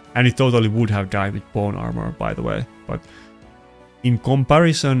die, and it totally would have died with bone armor, by the way, but in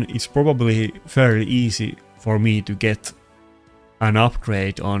comparison it's probably fairly easy for me to get an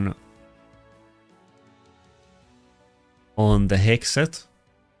upgrade on the Hexet.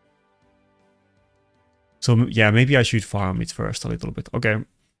 So yeah, maybe I should farm it first a little bit. Okay,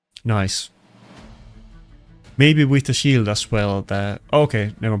 nice. Maybe with the shield as well.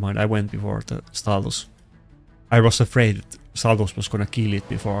 Okay, never mind, I went before the Stalus. I was afraid that Stalus was gonna kill it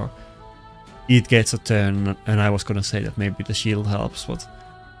before it gets a turn, and I was gonna say that maybe the shield helps, but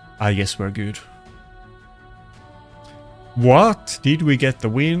I guess we're good. What? Did we get the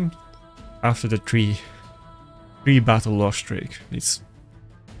win after the three battle loss streak?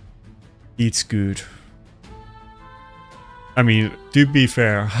 It's good. I mean, to be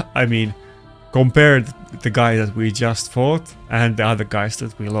fair, I mean, compared the guy that we just fought and the other guys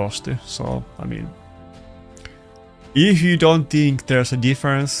that we lost to, so I mean, if you don't think there's a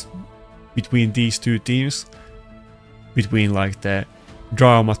difference between these two teams, between like the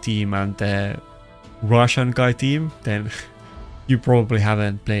drama team and the Russian guy team, then you probably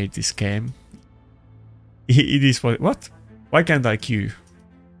haven't played this game. It is what? Why can't I queue?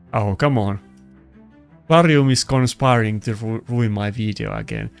 Oh, come on. Plarium is conspiring to ruin my video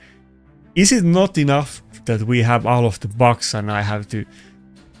again. Is it not enough that we have all of the bugs and I have to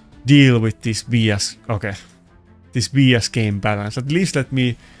deal with this BS? Okay, this BS game balance. At least let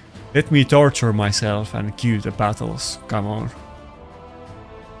me torture myself and queue the battles. Come on.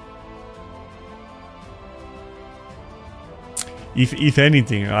 If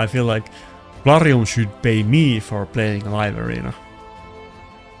anything, I feel like Plarium should pay me for playing live arena,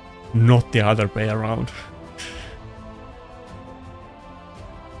 not the other way around.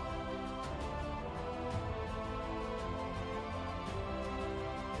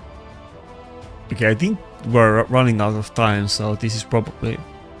 Okay, I think we're running out of time, so this is probably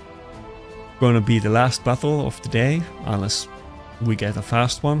gonna be the last battle of the day, unless we get a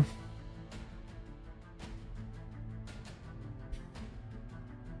fast one.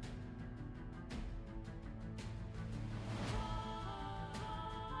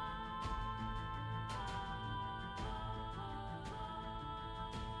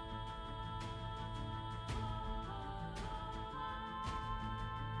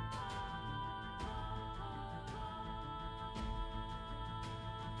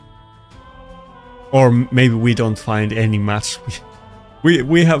 Or maybe we don't find any match.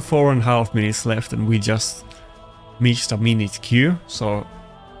 We have 4.5 minutes left and we just missed a minute queue. So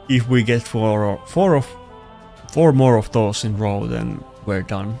if we get four more of those in row, then we're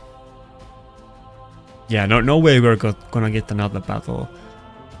done. Yeah, no way we're gonna get another battle.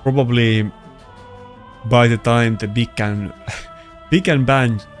 Probably by the time the big and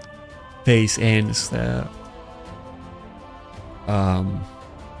ban phase ends, the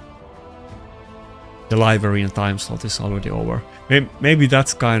live arena time slot is already over. Maybe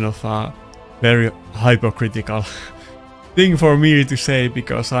that's kind of a very hypocritical thing for me to say,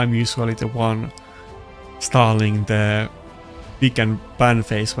 because I'm usually the one stalling the pick and ban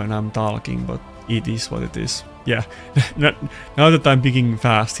phase when I'm talking, but it is what it is. Yeah, now that I'm picking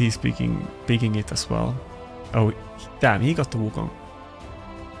fast, he's picking it as well. Oh, damn, he got the Wukong.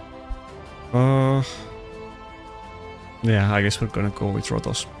 Yeah, I guess we're gonna go with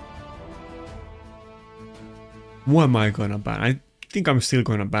Rotos. Who am I gonna ban? I think I'm still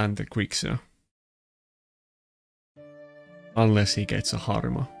gonna ban the Grixia. Unless he gets a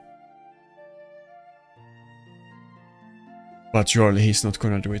Harima. But surely he's not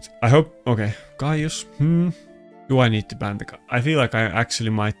gonna do it. I hope... Okay, Gaius. Do I need to ban the Gaius? I feel like I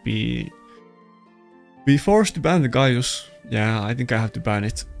actually might be forced to ban the Gaius. Yeah, I think I have to ban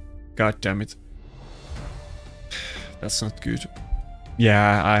it. God damn it. That's not good.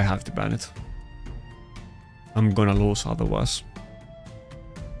 Yeah, I have to ban it. I'm gonna lose otherwise.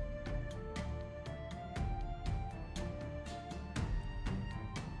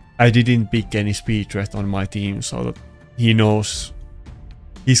 I didn't pick any speed threat on my team, so that he knows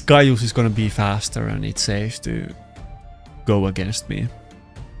his Gaius is gonna be faster and it's safe to go against me.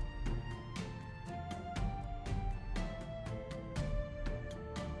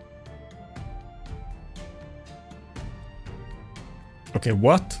 Okay,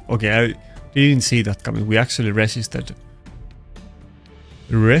 what? Okay, I didn't see that coming. We actually resisted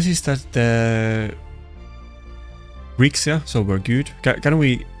the Grixia, so we're good. Can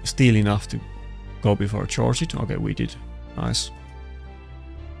we steal enough to go before charge it? Okay, we did. Nice.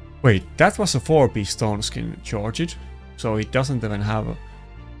 Wait, that was a 4-piece stone skin charge it, so it doesn't even have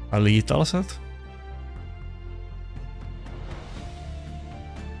a lethal set.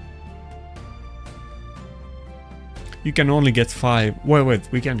 You can only get 5.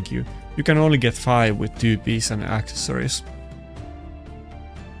 Wait, we can queue. You can only get 5 with 2-piece and accessories.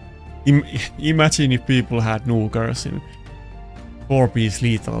 Imagine if people had nukers in 4-piece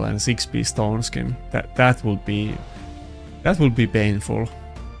lethal and 6-piece stone skin. That would be painful.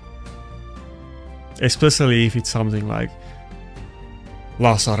 Especially if it's something like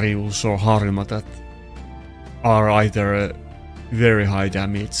Lasarius or Harima that are either very high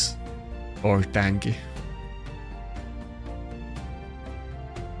damage or tanky.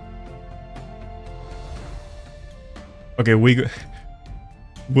 Okay, we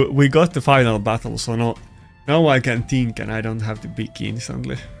got the final battle, so now I can think and I don't have to pick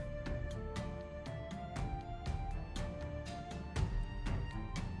instantly.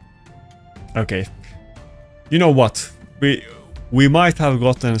 Okay, you know what? We might have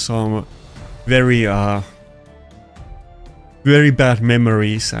gotten some very bad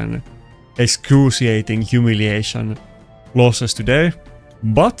memories and excruciating humiliation losses today,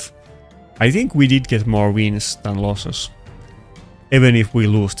 but I think we did get more wins than losses, even if we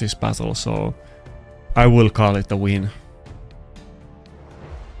lose this battle, so I will call it a win.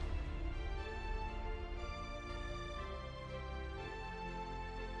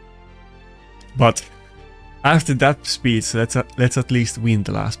 But after that speech, let's at least win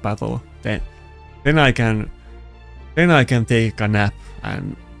the last battle. Then I can take a nap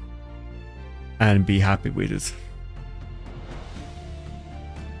and be happy with it.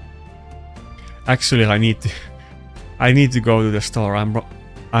 Actually, I need to go to the store.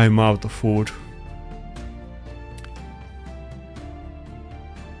 I'm out of food.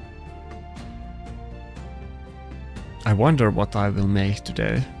 I wonder what I will make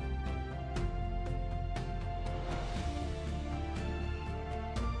today.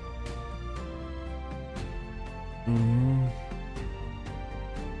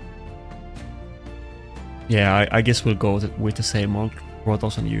 Yeah, I guess we'll go with the same old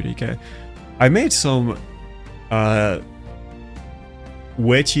Rotos and UDK. I made some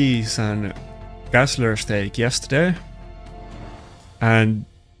wedgies and Gassler steak yesterday, and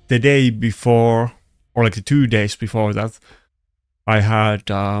the day before, or like the 2 days before that, I had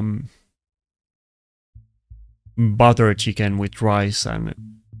butter chicken with rice and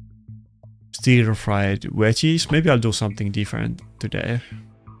stir-fried veggies. Maybe I'll do something different today.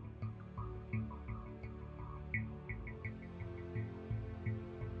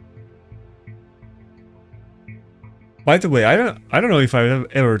 By the way, I don't know if I've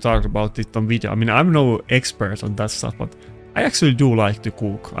ever talked about it on video. I mean, I'm no expert on that stuff, but I actually do like to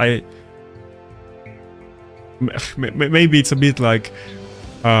cook. Maybe it's a bit like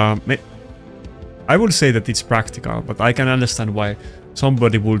I would say that it's practical, but I can understand why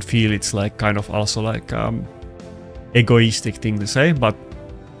somebody would feel it's like kind of also like egoistic thing to say. But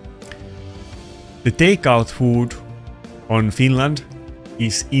the takeout food on Finland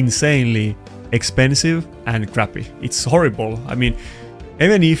is insanely expensive and crappy. It's horrible. I mean,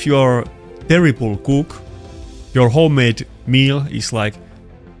 even if you're a terrible cook, your homemade meal is like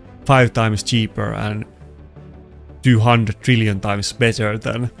 5 times cheaper and 200 trillion times better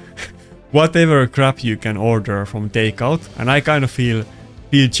than whatever crap you can order from takeout. And I kind of feel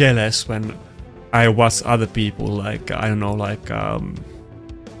jealous when I watch other people, like, I don't know, like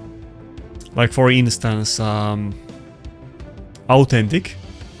for instance, Authentic,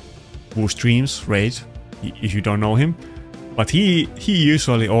 who streams Raid, if you don't know him, but he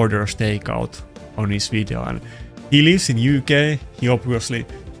usually orders takeout on his video, and he lives in UK. He obviously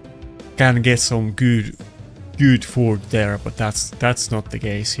can get some good food there, but that's not the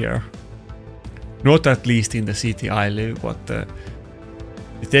case here. Not at least in the city I live, but the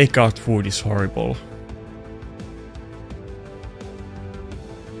takeout food is horrible.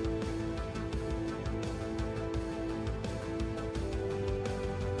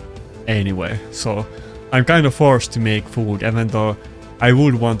 Anyway, so I'm kind of forced to make food, even though I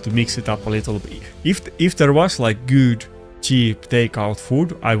would want to mix it up a little bit. If there was like good, cheap takeout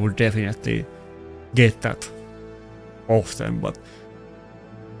food, I would definitely get that often, but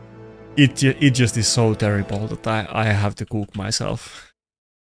it just is so terrible that I have to cook myself.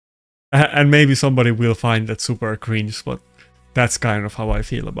 And maybe somebody will find that super cringe, but that's kind of how I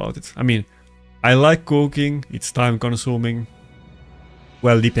feel about it. I mean, I like cooking, it's time consuming.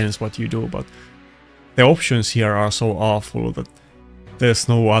 Well, depends what you do, but the options here are so awful that there's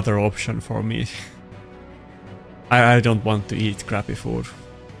no other option for me. I don't want to eat crappy food.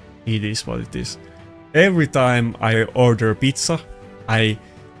 It is what it is. Every time I order pizza, I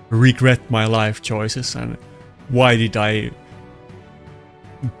regret my life choices and why did I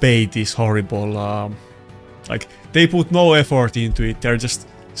pay this horrible... like, they put no effort into it, they're just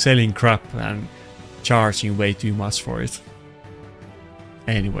selling crap and charging way too much for it.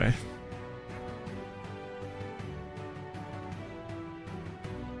 Anyway.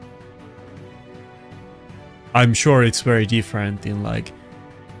 I'm sure it's very different in like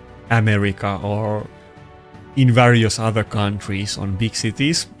America or in various other countries on big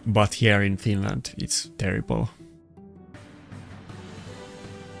cities, but here in Finland it's terrible.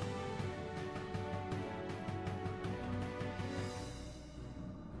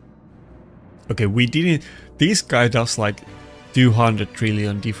 Okay, we didn't... This guy does like 200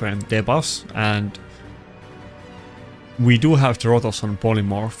 trillion different debuffs, and we do have the Rotos on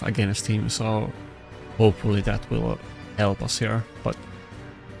Polymorph against him, so hopefully that will help us here. But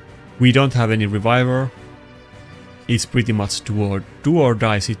we don't have any Reviver. It's pretty much do or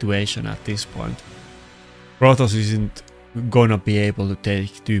die situation at this point. Rotos isn't gonna be able to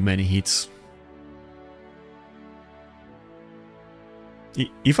take too many hits.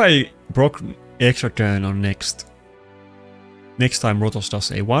 If I proc extra turn on next time Rotos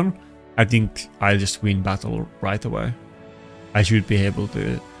does A1, I think I'll just win battle right away. I should be able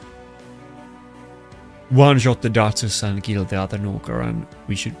to one-shot the Duchess and kill the other nuker, and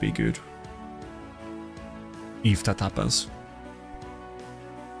we should be good. If that happens.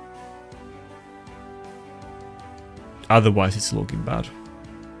 Otherwise it's looking bad.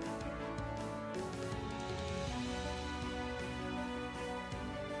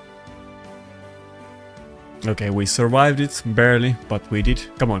 Okay, we survived it, barely, but we did.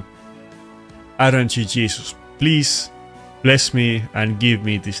 Come on. RNG Jesus, please bless me and give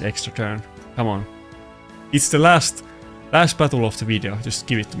me this extra turn. Come on. It's the last battle of the video, just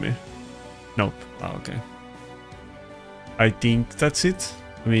give it to me. Nope. Oh, okay. I think that's it.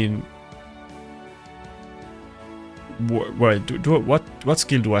 I mean... Wait, what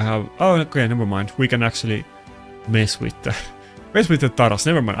skill do I have? Oh, okay, never mind. We can actually mess with the Taras.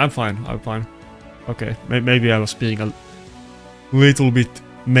 Never mind, I'm fine. Okay, maybe I was being a little bit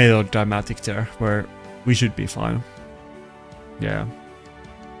melodramatic there, where we should be fine. Yeah.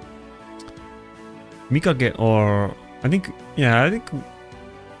 Mikage or... I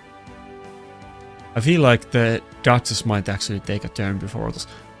feel like the Duchess might actually take a turn before this.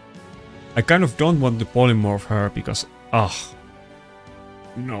 I kind of don't want to polymorph her because...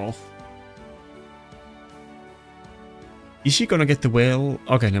 no. Is she gonna get the whale?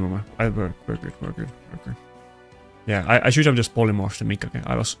 Okay, never mind. We're good. Yeah, I should have just polymorphed the Mikage.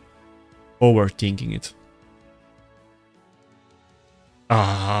 I was overthinking it.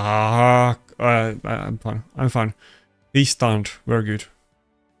 I'm fine. He's stunned. We're good.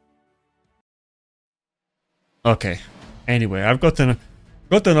 Okay. Anyway, I've gotten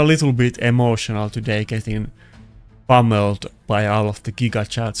a little bit emotional today, getting pummeled by all of the Giga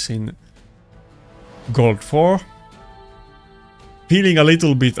Chats in Gold 4. Feeling a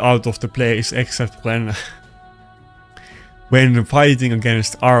little bit out of the place, except when fighting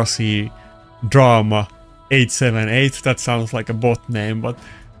against RC Drama 878. That sounds like a bot name, but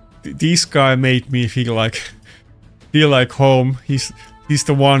this guy made me feel like home. He's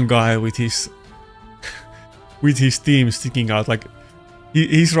the one guy with his team sticking out. Like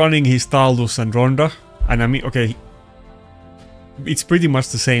he's running his Taldus and Ronda, and I mean, okay, it's pretty much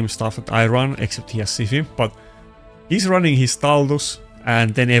the same stuff that I run, except he has Siphi, but he's running his Taldus,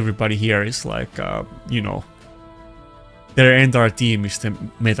 and then everybody here is like, you know, their entire team is the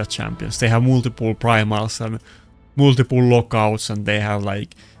meta champions. They have multiple primals and multiple lockouts, and they have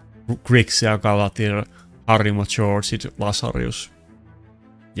like Grixia, Galatir, Harimo, George, Lasarius.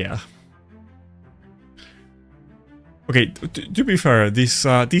 Yeah. Okay, to be fair, this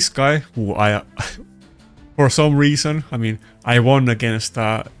guy, who I, for some reason, I mean, I won against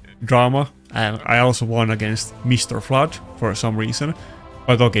Drama, and I also won against Mr. Flood for some reason.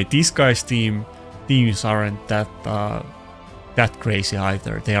 But okay, these guys' teams aren't that crazy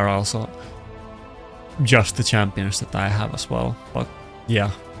either. They are also just the champions that I have as well. But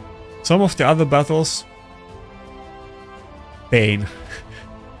yeah, some of the other battles, pain.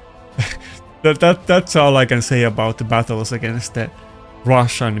 That's all I can say about the battles against the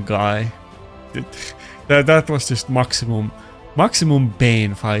Russian guy. That was just maximum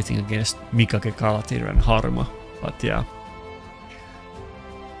pain fighting against Mikage, Galatir and Harima. But yeah,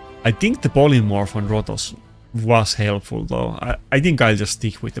 I think the polymorph on Rotos was helpful though. I think I'll just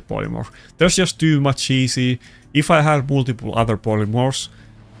stick with the polymorph. There's just too much easy. If I had multiple other polymorphs,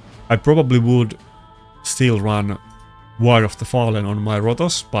 I probably would still run War of the Fallen on my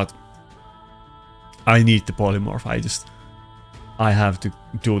Rotos, but I need the polymorph. I have to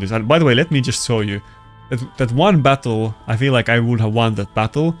do this. And by the way, let me just show you that one battle. I feel like I would have won that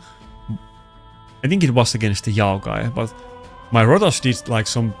battle. I think it was against the Yao guy, but my Rotos did like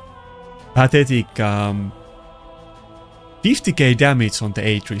some pathetic 50k damage on the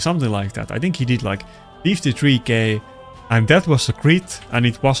A3, something like that. I think he did like 53k, and that was a crit, and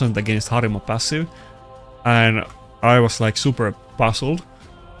it wasn't against Harimo passive, and I was like super puzzled.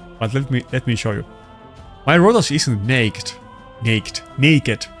 But let me show you. My Rotos isn't naked.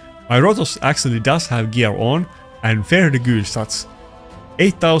 My Rotos actually does have gear on and fairly good stats.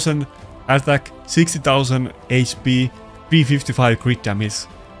 8000 attack, 60,000 HP, 355 crit damage,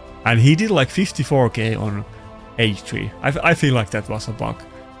 and he did like 54k on H3. I feel like that was a bug.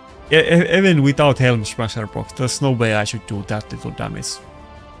 Even without Helm Smasher proc, there's no way I should do that little damage.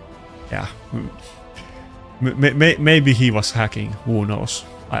 Yeah. Maybe he was hacking, who knows.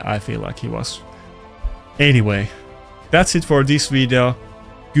 I feel like he was. Anyway, that's it for this video.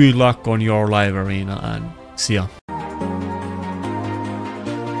 Good luck on your live arena and see ya.